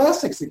using more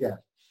plastics again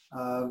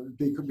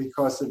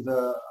because of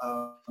the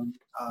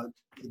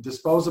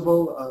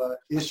disposable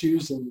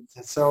issues. And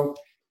so,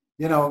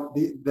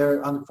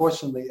 they're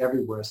unfortunately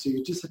everywhere. So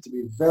you just have to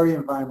be very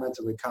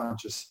environmentally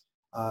conscious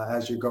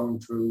as you're going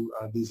through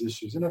these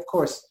issues. And of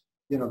course,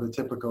 the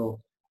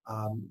typical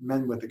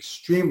men with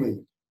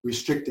extremely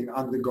restricting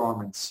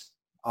undergarments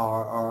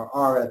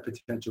are at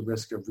potential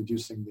risk of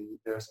reducing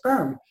their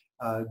sperm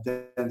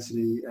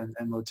density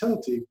and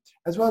motility,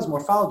 as well as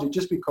morphology,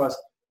 just because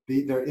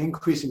they're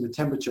increasing the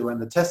temperature around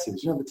the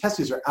testes. The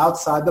testes are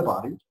outside the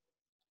body,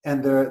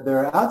 and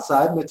they're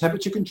outside and they're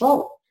temperature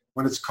controlled.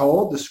 When it's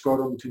cold, the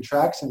scrotum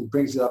contracts and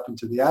brings it up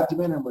into the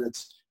abdomen, and when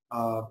it's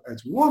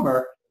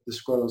warmer, the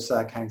scrotal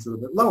sac hangs a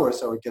little bit lower,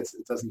 so it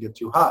doesn't get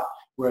too hot.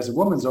 Whereas a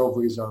woman's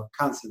ovaries are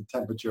constant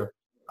temperature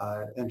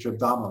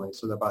intra-abdominally,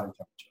 so their body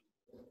temperature.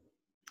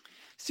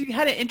 So you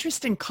had an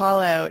interesting call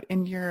out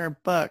in your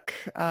book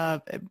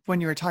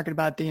when you were talking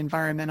about the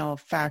environmental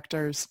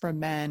factors for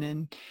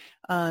men,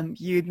 and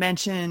you'd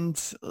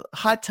mentioned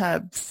hot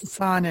tubs,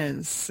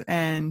 saunas,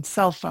 and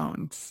cell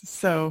phones.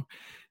 So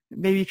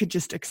maybe you could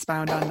just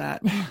expound on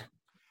that.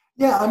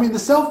 Yeah, I mean, the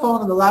cell phone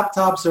and the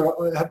laptops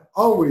have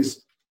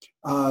always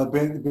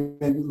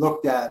been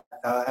looked at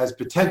as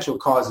potential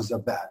causes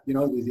of that.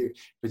 The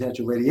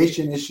potential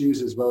radiation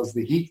issues as well as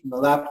the heat in the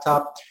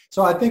laptop.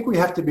 So I think we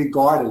have to be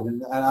guarded,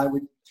 and I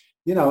would,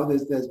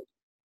 there's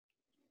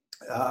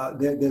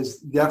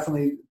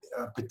definitely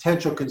a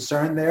potential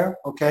concern there.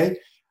 Okay,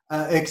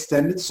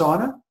 extended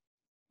sauna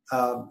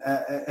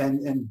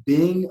and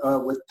being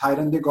with tight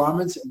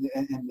undergarments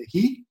and the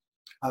heat,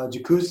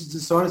 jacuzzis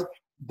and saunas,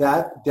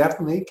 that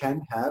definitely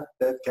can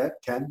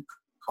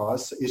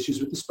cause issues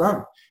with the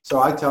sperm.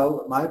 So I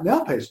tell my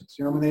male patients,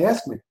 when they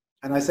ask me,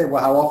 and I say,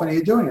 well, how often are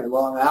you doing it?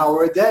 Well, an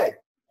hour a day.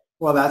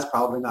 Well, that's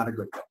probably not a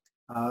good thing,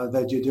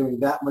 that you're doing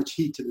that much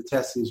heat to the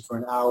testes for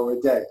an hour a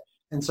day.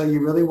 And so you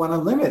really want to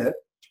limit it.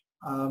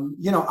 I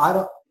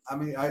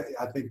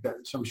think that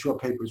some short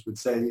papers would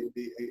say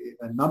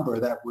a number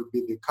that would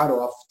be the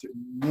cutoff to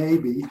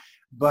maybe,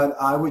 but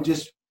I would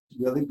just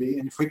really be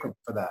infrequent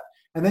for that.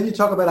 And then you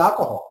talk about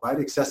alcohol, right?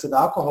 Excessive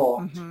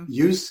alcohol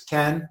use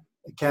can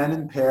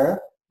impair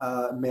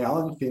male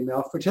and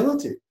female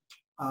fertility.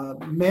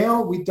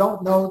 Male, we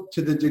don't know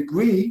to the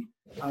degree.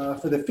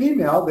 For the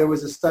female, there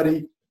was a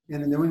study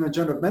in the New England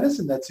Journal of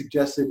Medicine that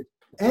suggested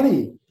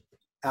any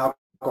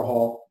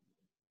alcohol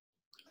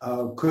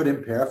could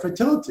impair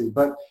fertility.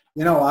 But,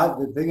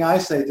 the thing I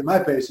say to my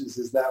patients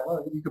is that,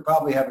 well, you could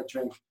probably have a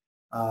drink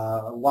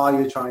while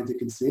you're trying to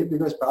conceive,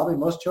 because probably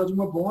most children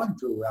were born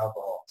through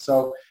alcohol.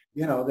 So,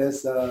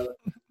 there's I'm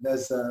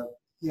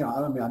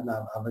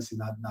not obviously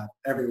not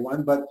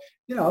everyone, but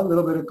a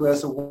little bit of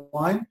glass of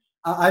wine.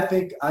 I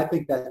think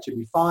that should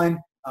be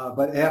fine.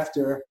 But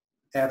after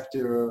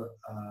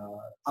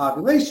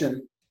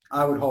ovulation,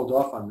 I would hold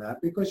off on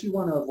that, because you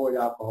want to avoid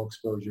alcohol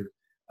exposure,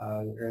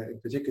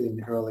 particularly in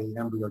the early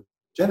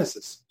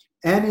embryogenesis.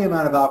 Any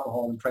amount of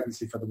alcohol in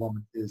pregnancy for the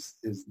woman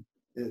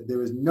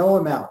there is no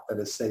amount that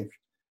is safe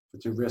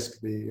to risk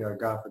the,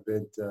 God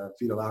forbid,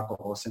 fetal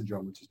alcohol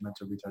syndrome, which is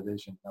mental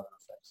retardation and other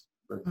effects.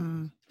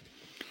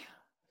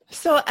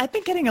 So I've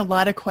been getting a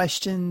lot of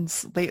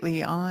questions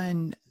lately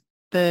on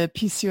the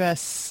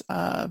PCOS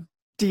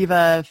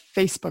Diva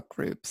Facebook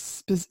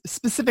groups,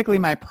 specifically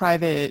my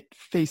private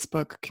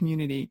Facebook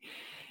community.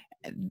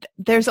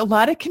 There's a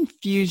lot of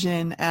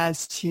confusion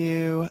as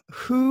to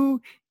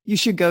who you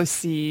should go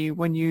see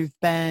when you've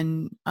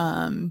been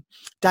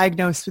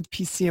diagnosed with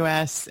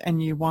PCOS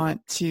and you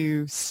want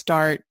to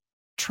start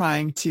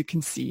trying to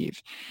conceive.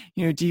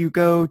 Do you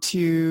go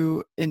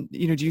to, do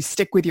you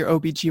stick with your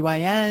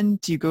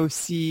OBGYN? Do you go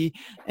see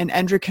an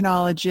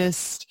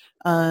endocrinologist?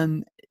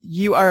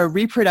 You are a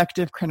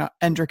reproductive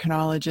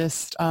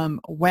endocrinologist.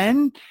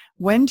 When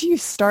do you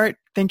start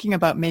thinking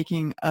about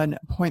making an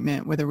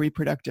appointment with a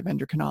reproductive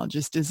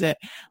endocrinologist? Is it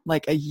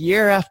like a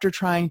year after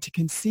trying to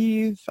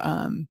conceive?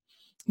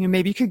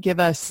 Maybe you could give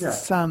us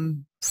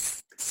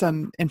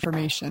some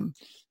information.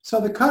 So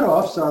the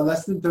cutoffs are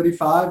less than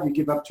 35. You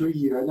give up to a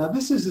year. Now,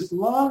 this is as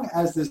long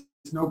as there's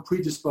no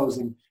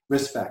predisposing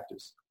risk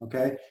factors.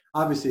 Okay.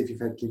 Obviously, if you've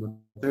had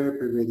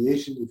chemotherapy,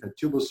 radiation, you've had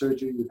tubal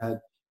surgery, you've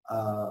had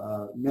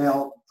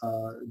male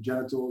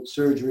genital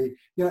surgery,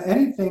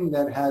 anything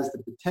that has the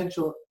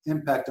potential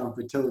impact on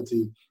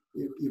fertility,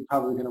 you're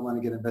probably going to want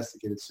to get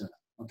investigated sooner.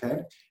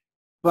 Okay.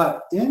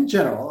 But in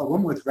general, a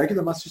woman with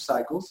regular menstrual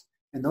cycles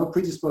and no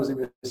predisposing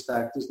risk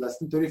factors, less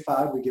than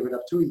 35, we give it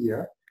up to a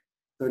year.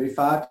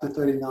 35 to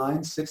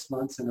 39, 6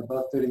 months, and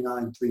above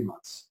 39, 3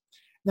 months.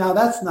 Now,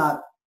 that's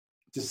not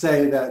to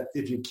say that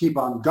if you keep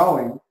on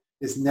going,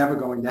 it's never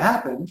going to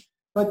happen,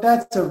 but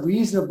that's a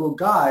reasonable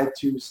guide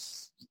to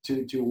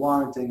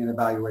warranting an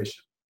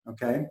evaluation.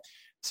 Okay,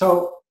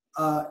 so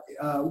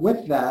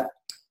with that,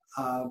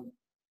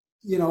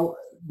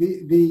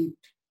 the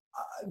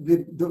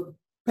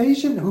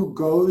patient who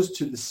goes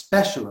to the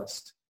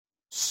specialist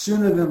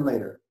sooner than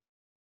later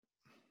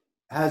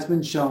has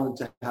been shown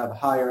to have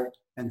higher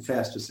and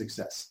faster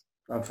success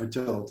of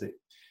fertility.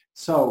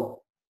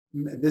 So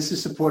this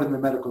is supported in the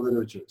medical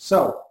literature.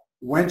 So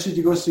when should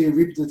you go see a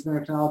reproductive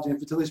endocrinology and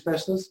fertility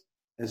specialist?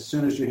 As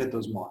soon as you hit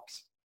those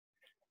marks.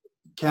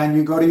 Can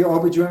you go to your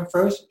OB/GYN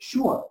first?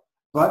 Sure.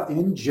 But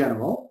in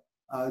general,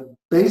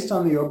 based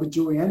on the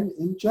OBGYN.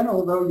 In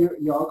general, though,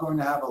 you are going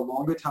to have a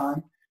longer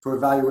time for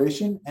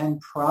evaluation and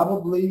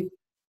probably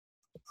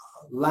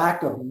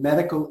lack of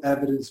medical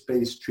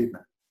evidence-based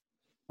treatment.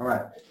 All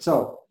right,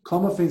 so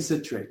clomiphene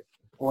citrate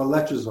or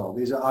letrozole,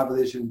 these are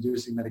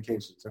ovulation-inducing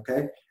medications,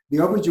 okay? The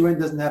OBGYN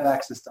doesn't have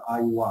access to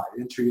IUI,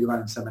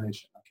 intrauterine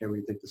insemination, okay, where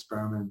you take the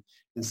sperm and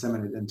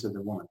inseminate into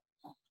the woman.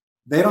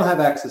 They don't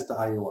have access to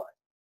IUI.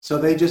 So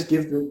they just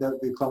give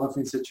the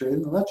clomiphene citrate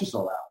and the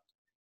letrozole out.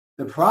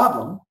 The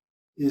problem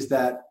is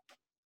that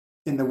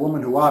in the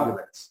woman who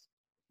ovulates,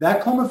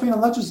 that clomiphene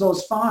and letrozole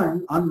is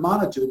fine,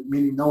 unmonitored,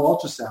 meaning no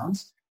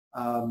ultrasounds,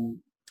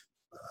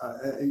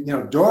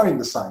 during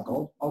the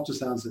cycle.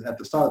 Ultrasounds at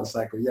the start of the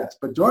cycle, yes.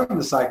 But during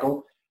the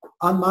cycle,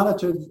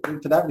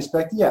 unmonitored to that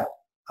respect, yeah.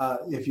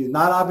 If you're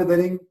not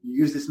ovulating, you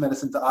use this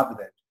medicine to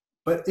ovulate.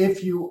 But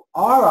if you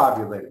are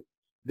ovulating,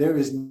 there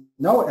is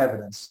no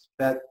evidence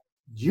that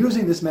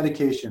using this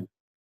medication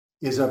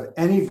is of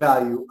any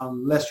value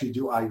unless you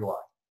do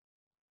IUI.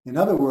 In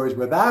other words,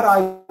 without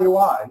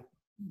IUI,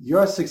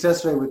 your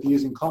success rate with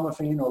using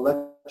clomiphene or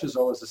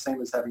letrozole is the same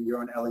as having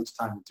urine LH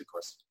time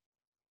intercourse,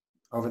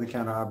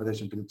 over-the-counter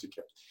ovulation predictive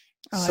care.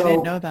 Oh, I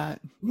didn't know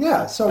that.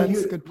 Yeah, so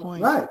that's a good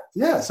point. Right.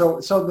 Yeah. So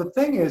the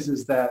thing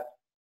is that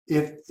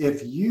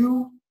if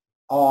you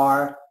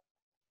are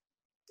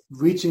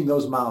reaching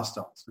those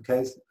milestones,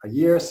 okay, a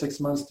year, 6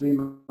 months, 3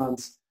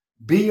 months,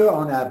 be your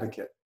own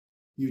advocate.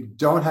 You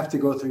don't have to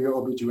go through your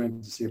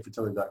OBGYN to see a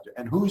fertility doctor.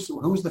 And who's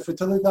the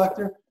fertility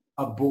doctor?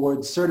 A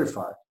board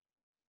certified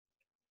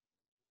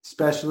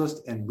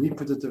specialist in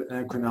reproductive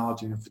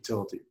endocrinology and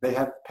fertility. They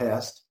have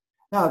passed.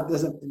 Now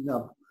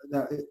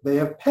they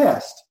have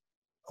passed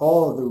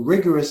all of the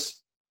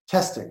rigorous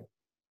testing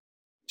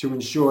to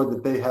ensure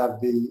that they have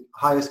the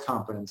highest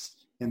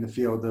competence in the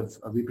field of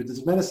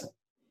reproductive medicine.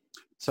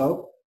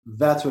 So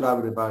that's what I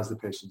would advise the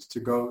patients, to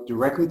go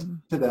directly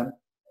to them,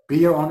 be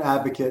your own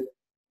advocate,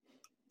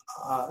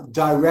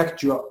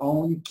 direct your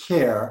own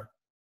care,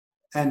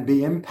 and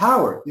be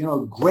empowered.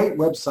 A great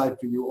website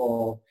for you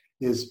all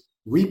is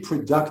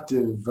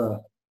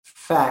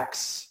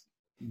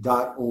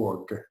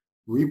reproductivefacts.org.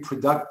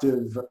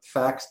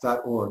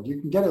 Reproductivefacts.org. You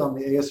can get it on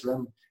the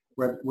ASRM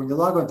web. When you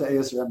log on to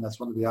ASRM,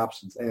 that's one of the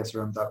options,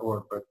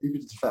 asrm.org, but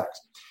reproductive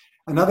facts.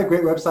 Another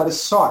great website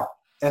is SART,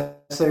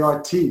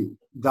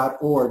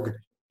 SART.org,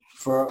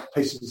 for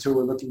patients who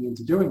are looking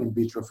into doing in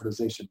vitro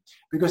fertilization,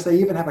 because they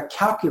even have a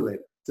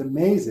calculator. It's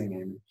amazing,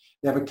 Amy.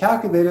 They have a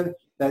calculator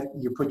that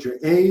you put your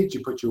age,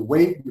 you put your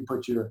weight, you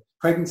put your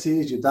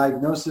pregnancies, your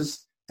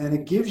diagnosis, and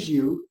it gives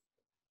you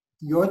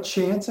your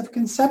chance of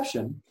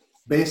conception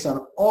based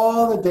on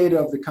all the data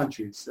of the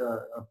countries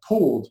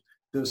pooled,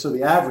 so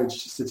the average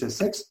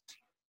statistics,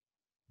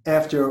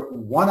 after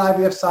one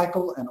IVF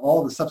cycle and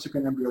all the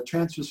subsequent embryo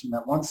transfers from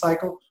that one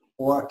cycle,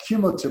 or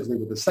cumulatively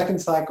with a second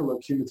cycle, or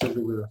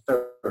cumulatively with a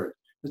third.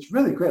 It's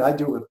really great. I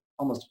do it with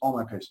almost all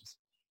my patients.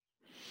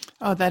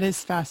 Oh, that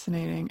is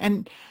fascinating.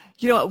 And,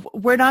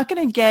 we're not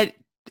going to get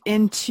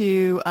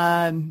into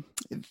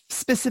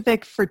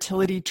specific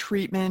fertility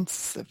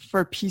treatments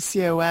for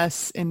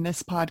PCOS in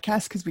this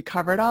podcast because we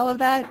covered all of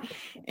that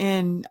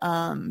in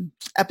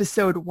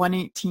episode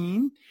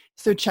 118.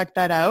 So check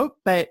that out.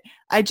 But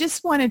I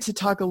just wanted to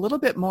talk a little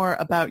bit more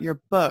about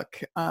your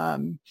book.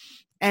 And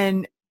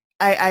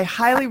I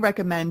highly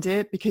recommend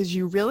it because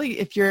you really,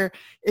 if you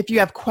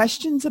have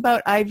questions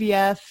about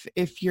IVF,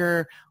 if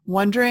you're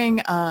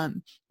wondering,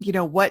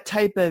 what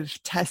type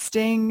of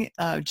testing,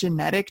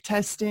 genetic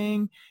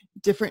testing,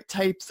 different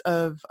types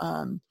of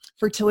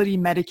fertility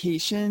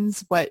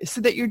medications,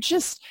 so that you're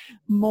just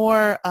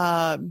more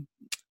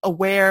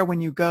aware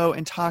when you go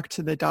and talk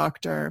to the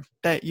doctor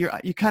that you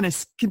kind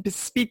of can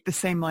speak the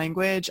same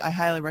language. I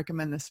highly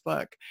recommend this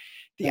book.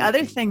 The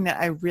other thing that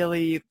I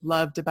really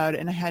loved about it,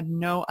 and I had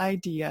no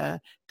idea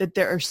that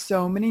there are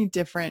so many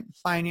different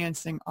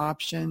financing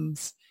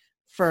options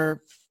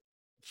for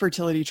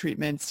fertility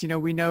treatments.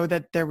 We know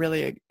that they're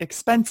really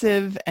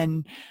expensive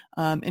and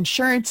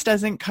insurance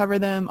doesn't cover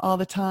them all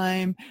the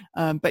time.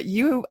 But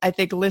you, I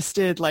think,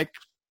 listed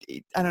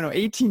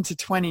 18 to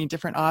 20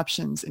 different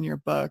options in your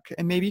book.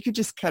 And maybe you could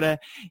just kind of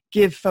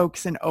give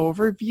folks an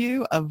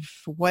overview of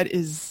what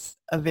is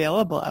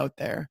available out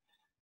there.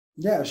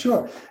 Yeah,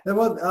 sure.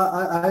 Well,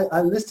 I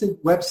listed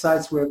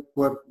websites where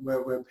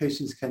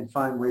patients can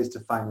find ways to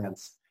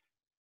finance.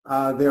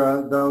 There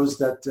are those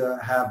that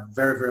have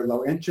very, very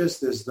low interest.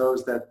 There's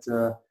those that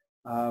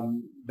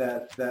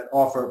that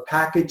offer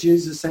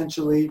packages,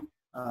 essentially.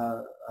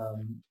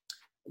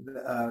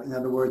 In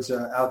other words,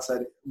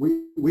 outside.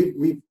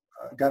 We've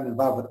gotten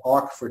involved with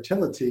ARC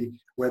Fertility,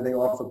 where they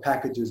offer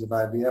packages of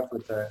IVF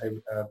with a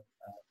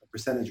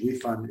percentage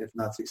refund if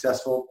not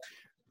successful.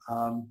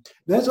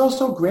 There's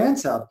also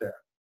grants out there,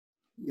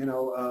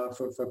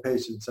 for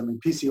patients. I mean,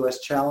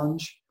 PCOS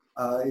Challenge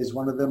is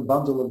one of them.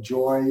 Bundle of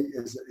Joy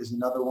is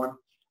another one.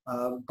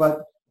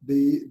 But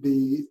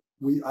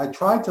I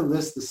tried to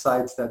list the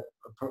sites that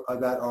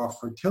are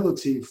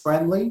fertility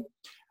friendly,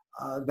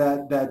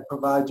 that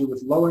provide you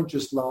with low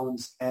interest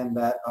loans and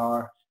that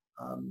are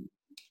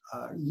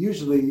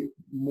usually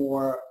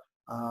more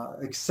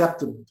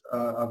accepted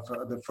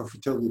for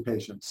fertility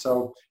patients.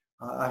 So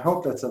I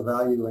hope that's of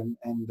value, and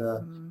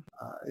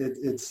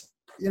it's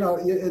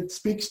it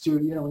speaks to,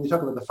 when you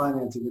talk about the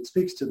financing, it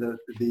speaks to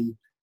the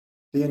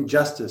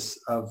injustice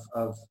of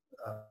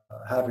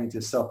having to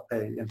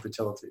self-pay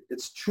infertility.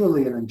 It's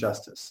truly an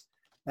injustice,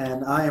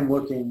 and I am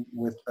working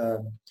with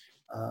other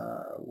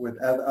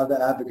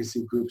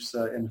advocacy groups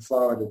in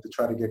Florida to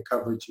try to get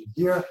coverage in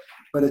here,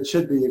 but it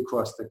should be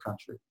across the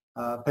country.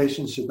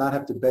 Patients should not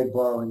have to beg,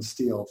 borrow, and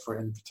steal for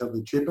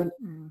infertility treatment,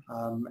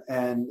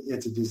 and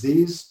it's a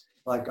disease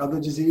like other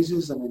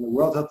diseases. I mean, the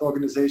World Health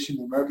Organization,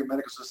 the American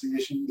Medical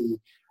Association, the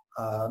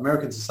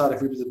American Society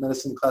of Reproductive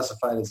Medicine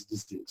classified as a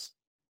disease.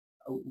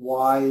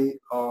 Why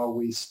are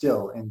we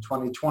still in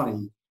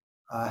 2020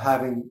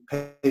 having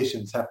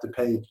patients have to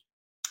pay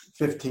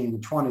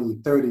 15,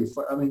 20, 30,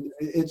 I mean,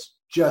 it's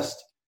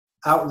just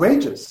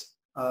outrageous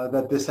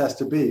that this has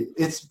to be.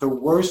 It's the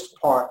worst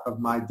part of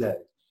my day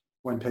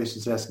when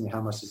patients ask me,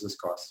 how much does this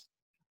cost?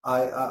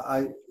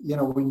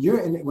 When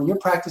you're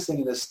practicing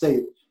in a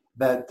state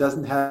that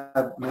doesn't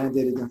have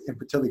mandated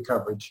infertility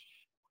coverage,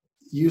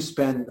 you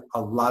spend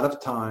a lot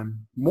of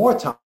time, more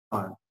time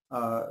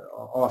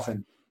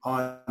often,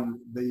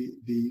 on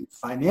the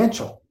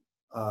financial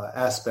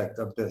aspect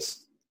of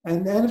this.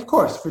 And of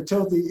course,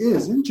 fertility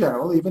is, in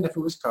general, even if it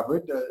was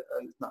covered,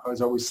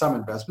 there's always some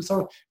investment.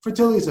 So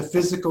fertility is a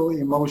physical,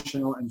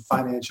 emotional, and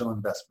financial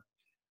investment.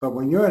 But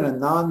when you're in a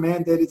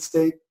non-mandated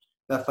state,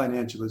 that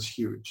financial is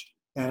huge.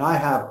 And I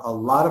have a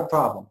lot of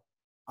problem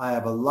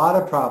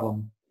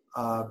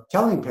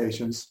telling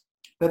patients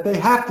that they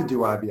have to do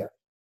IVF,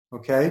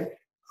 okay?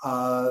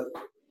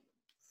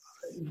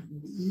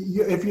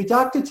 If your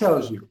doctor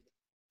tells you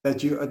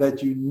that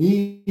you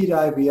need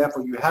IVF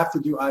or you have to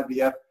do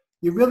IVF,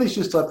 you really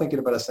should start thinking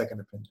about a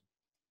second opinion,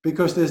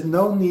 because there's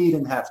no need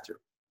and have to.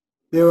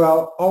 There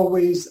are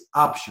always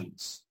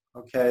options,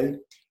 okay?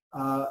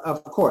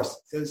 Of course,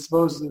 it's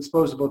supposed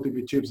to both of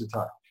your tubes are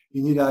tied.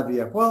 You need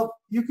IVF. Well,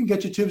 you can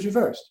get your tubes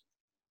reversed,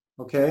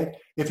 okay?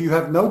 If you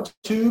have no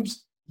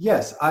tubes,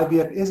 yes,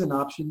 IVF is an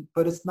option,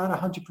 but it's not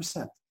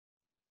 100%.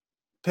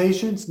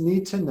 Patients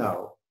need to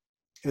know,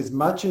 as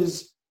much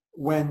as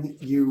when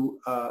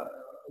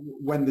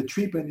the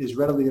treatment is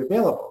readily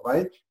available,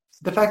 right?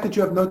 The fact that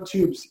you have no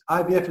tubes,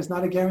 IVF is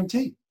not a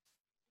guarantee.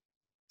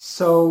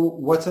 So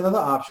what's another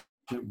option?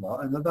 Well,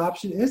 another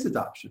option is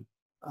adoption.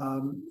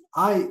 No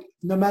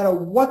matter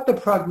what the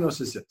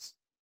prognosis is,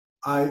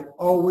 I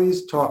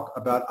always talk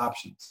about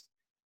options,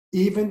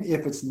 even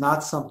if it's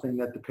not something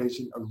that the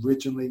patient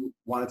originally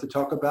wanted to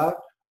talk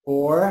about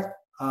or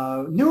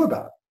knew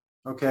about,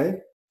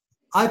 okay?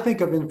 I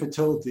think of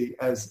infertility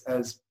as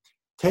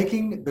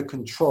taking the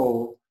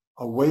control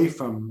away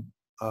from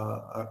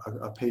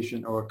a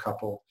patient or a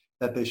couple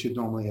that they should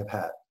normally have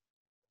had.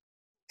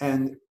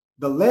 And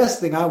the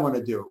last thing I want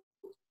to do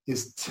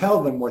is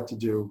tell them what to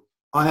do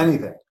on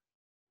anything.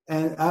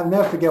 And I'll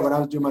never forget when I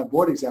was doing my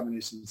board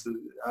examinations,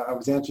 I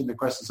was answering the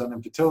questions on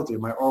infertility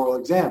in my oral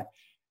exam.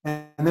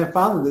 And then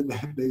finally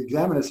the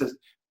examiner says,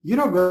 "You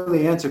don't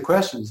really answer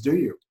questions, do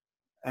you?"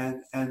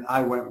 And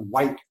I went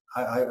white.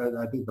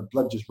 I think the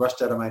blood just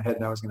rushed out of my head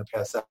and I was going to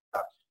pass out.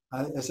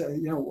 I said,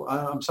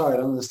 I'm sorry, I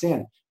don't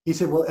understand. He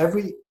said, "Well,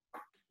 every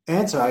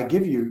answer I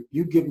give you,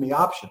 you give me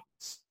options."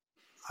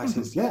 I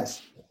says,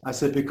 "Yes." I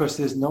said, "Because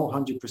there's no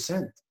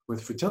 100%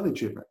 with fertility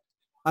treatment.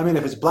 I mean,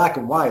 if it's black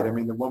and white, I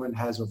mean, the woman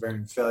has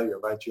ovarian failure,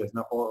 right? She has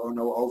no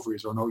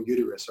ovaries or no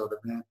uterus, or the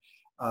man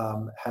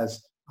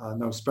has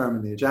no sperm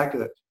in the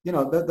ejaculate.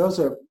 Those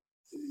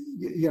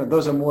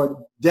are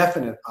more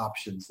definite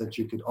options that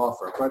you could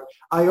offer. But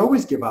I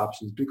always give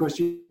options because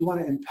you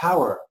want to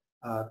empower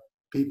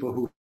people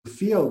who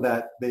feel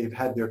that they've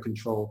had their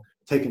control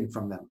taken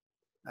from them.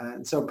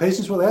 And so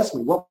patients will ask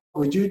me, "What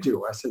would you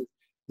do?" I said,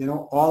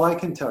 all I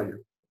can tell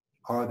you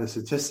are the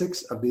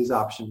statistics of these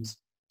options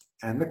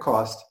and the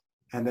cost,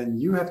 and then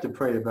you have to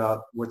pray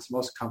about what's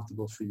most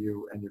comfortable for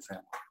you and your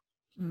family.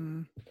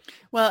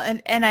 Well,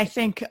 and I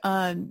think,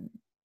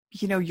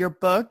 your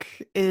book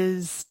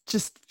is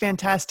just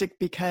fantastic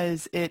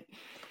because it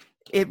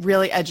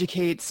really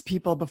educates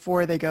people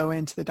before they go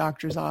into the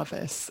doctor's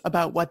office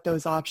about what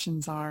those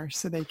options are,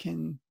 so they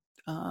can,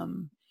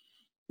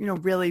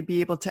 really be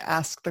able to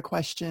ask the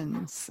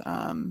questions.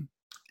 Well,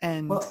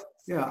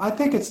 yeah, I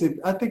think it's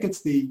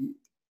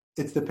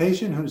the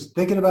patient who's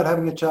thinking about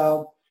having a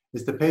child.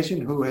 It's the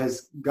patient who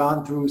has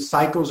gone through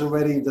cycles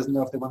already and doesn't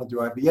know if they want to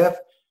do IVF,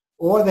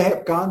 or they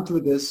have gone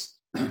through this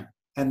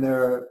and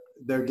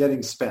they're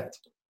getting spent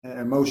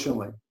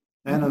emotionally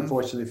and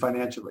unfortunately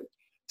financially.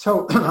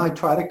 So I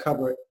try to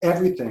cover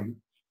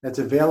everything that's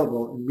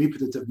available in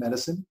reproductive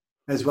medicine,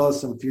 as well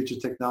as some future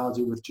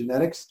technology with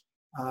genetics.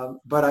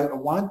 But I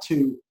want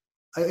to,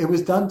 it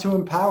was done to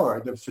empower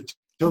the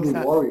fertility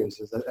warriors,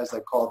 as I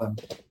call them.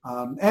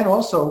 And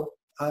also,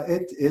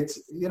 it's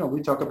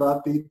we talk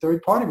about the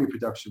third-party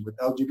reproduction with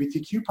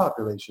LGBTQ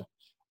population,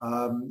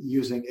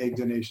 using egg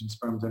donation,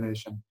 sperm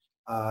donation,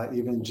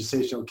 even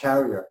gestational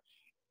carrier.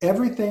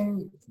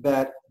 Everything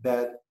that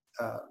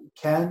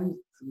can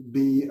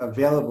be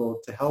available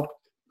to help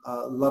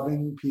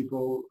loving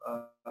people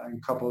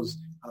and couples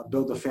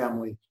build a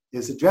family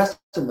is addressed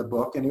in the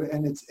book,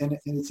 and it's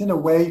in a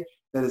way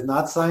that is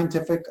not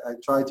scientific. I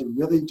try to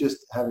really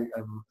just have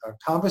a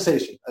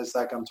conversation. It's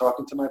like I'm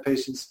talking to my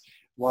patients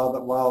while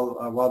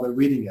they're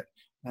reading it,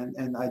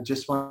 and I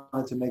just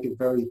wanted to make it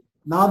very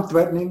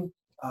non-threatening,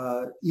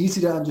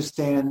 easy to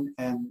understand,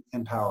 and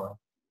empowering.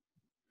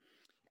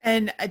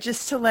 And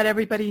just to let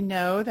everybody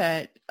know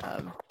that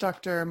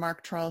Dr.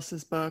 Mark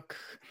Tralles' book,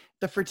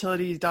 The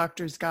Fertility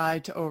Doctor's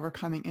Guide to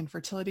Overcoming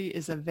Infertility,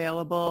 is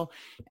available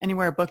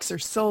anywhere books are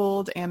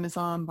sold,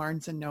 Amazon,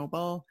 Barnes &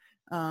 Noble.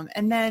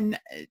 And then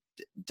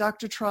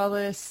Dr.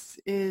 Tralles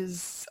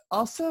is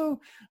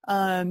also,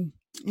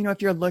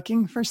 if you're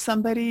looking for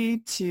somebody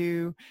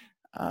to,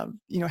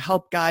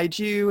 help guide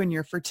you in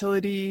your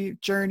fertility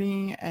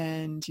journey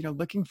and,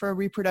 looking for a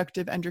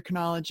reproductive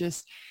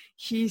endocrinologist,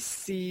 he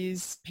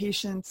sees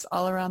patients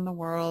all around the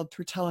world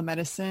through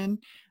telemedicine.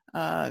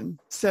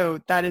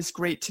 So that is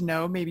great to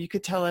know. Maybe you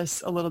could tell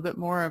us a little bit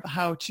more of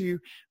how to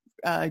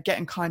get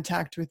in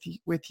contact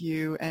with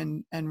you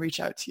and reach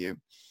out to you.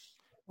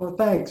 Well,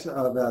 thanks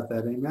about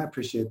that, Amy. I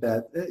appreciate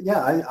that.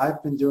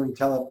 I've been doing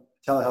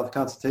telehealth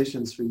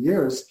consultations for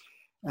years,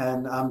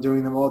 and I'm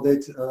doing them all day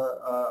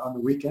on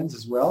the weekends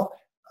as well.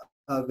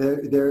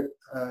 Their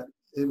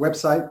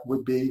website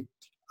would be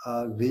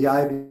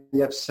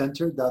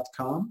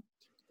theivfcenter.com,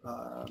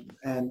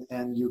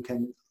 and you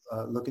can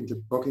look into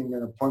booking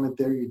an appointment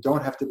there. You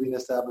don't have to be an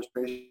established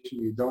patient.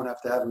 You don't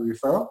have to have a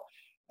referral,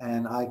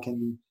 and I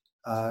can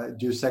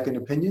do second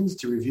opinions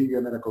to review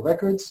your medical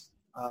records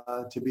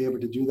to be able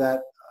to do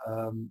that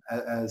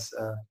as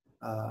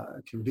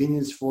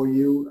convenience for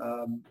you,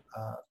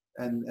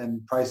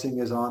 and pricing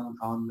is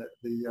on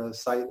the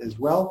site as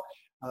well.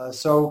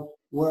 So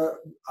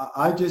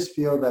I just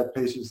feel that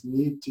patients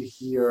need to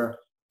hear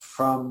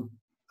from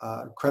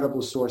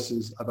credible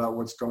sources about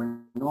what's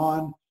going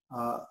on,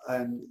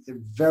 and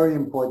very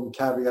important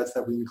caveats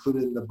that we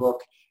included in the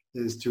book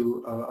is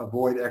to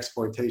avoid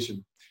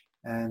exploitation.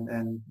 And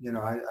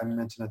I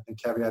mentioned, I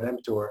think, caveat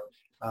emptor,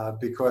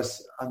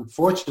 because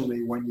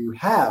unfortunately when you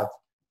have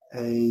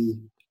a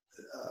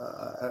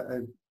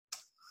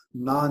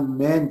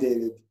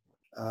non-mandated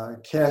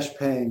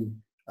cash-paying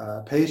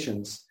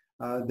patients,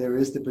 there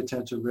is the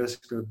potential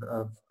risk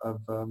of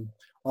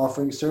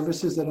offering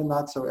services that are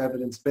not so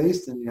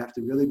evidence-based, and you have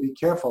to really be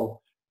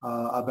careful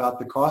about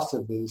the cost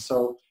of these.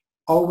 So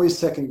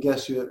always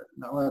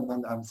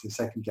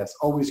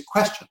always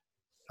question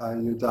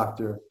your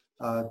doctor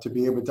to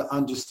be able to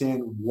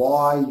understand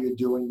why you're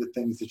doing the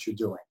things that you're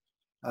doing.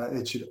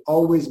 It should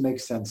always make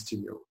sense to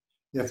you.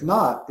 If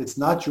not, it's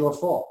not your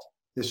fault.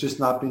 It's just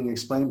not being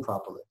explained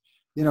properly.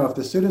 If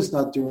the student's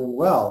not doing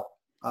well,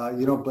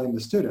 you don't blame the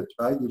student,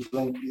 right? You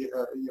have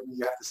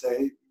to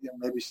say,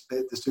 maybe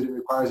the student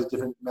requires a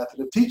different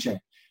method of teaching.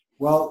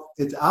 Well,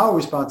 it's our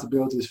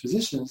responsibility as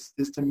physicians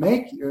is to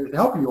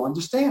help you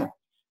understand.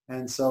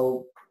 And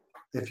so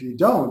if you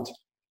don't,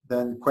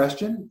 then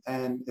question.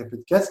 And if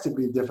it gets to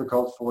be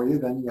difficult for you,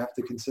 then you have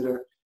to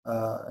consider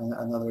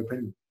another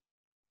opinion.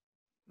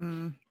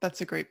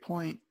 That's a great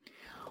point.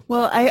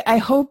 Well, I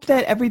hope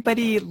that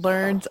everybody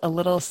learned a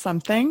little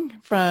something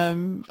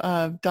from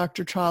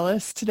Dr.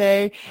 Tralles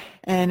today.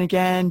 And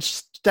again,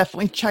 just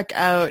definitely check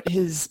out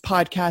his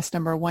podcast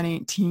number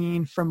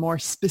 118 for more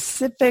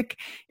specific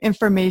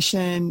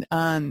information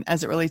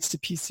as it relates to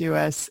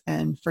PCOS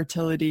and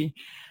fertility.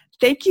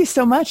 Thank you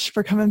so much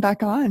for coming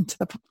back on to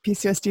the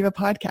PCOS Diva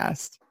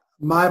podcast.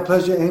 My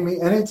pleasure, Amy.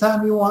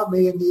 Anytime you want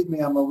me and need me,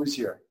 I'm always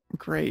here.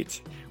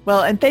 Great.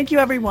 Well, and thank you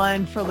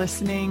everyone for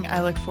listening.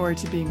 I look forward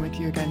to being with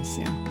you again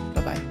soon.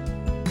 Bye-bye.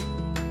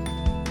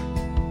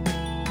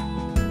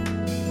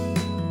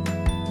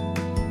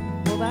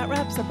 Well, that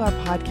wraps up our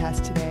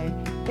podcast today.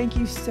 Thank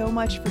you so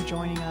much for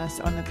joining us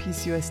on the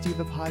PCOS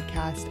Diva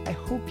podcast. I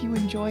hope you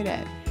enjoyed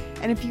it.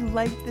 And if you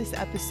liked this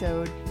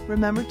episode,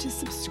 remember to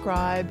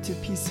subscribe to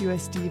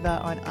PCOS Diva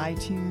on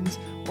iTunes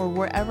or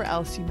wherever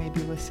else you may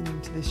be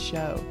listening to this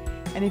show.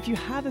 And if you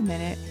have a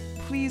minute,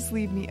 please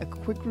leave me a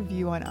quick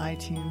review on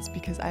iTunes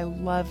because I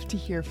love to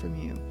hear from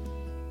you.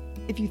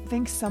 If you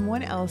think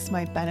someone else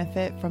might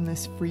benefit from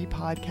this free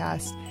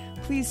podcast,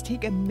 please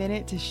take a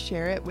minute to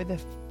share it with a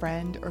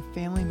friend or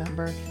family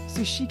member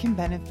so she can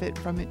benefit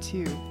from it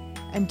too.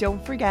 And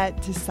don't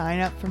forget to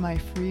sign up for my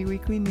free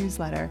weekly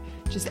newsletter.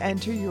 Just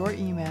enter your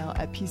email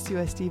at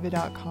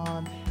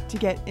PCOSdiva.com to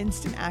get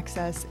instant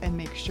access and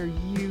make sure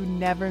you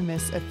never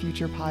miss a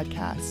future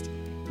podcast.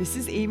 This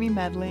is Amy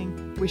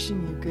Medling,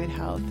 wishing you good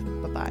health.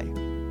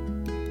 Bye-bye.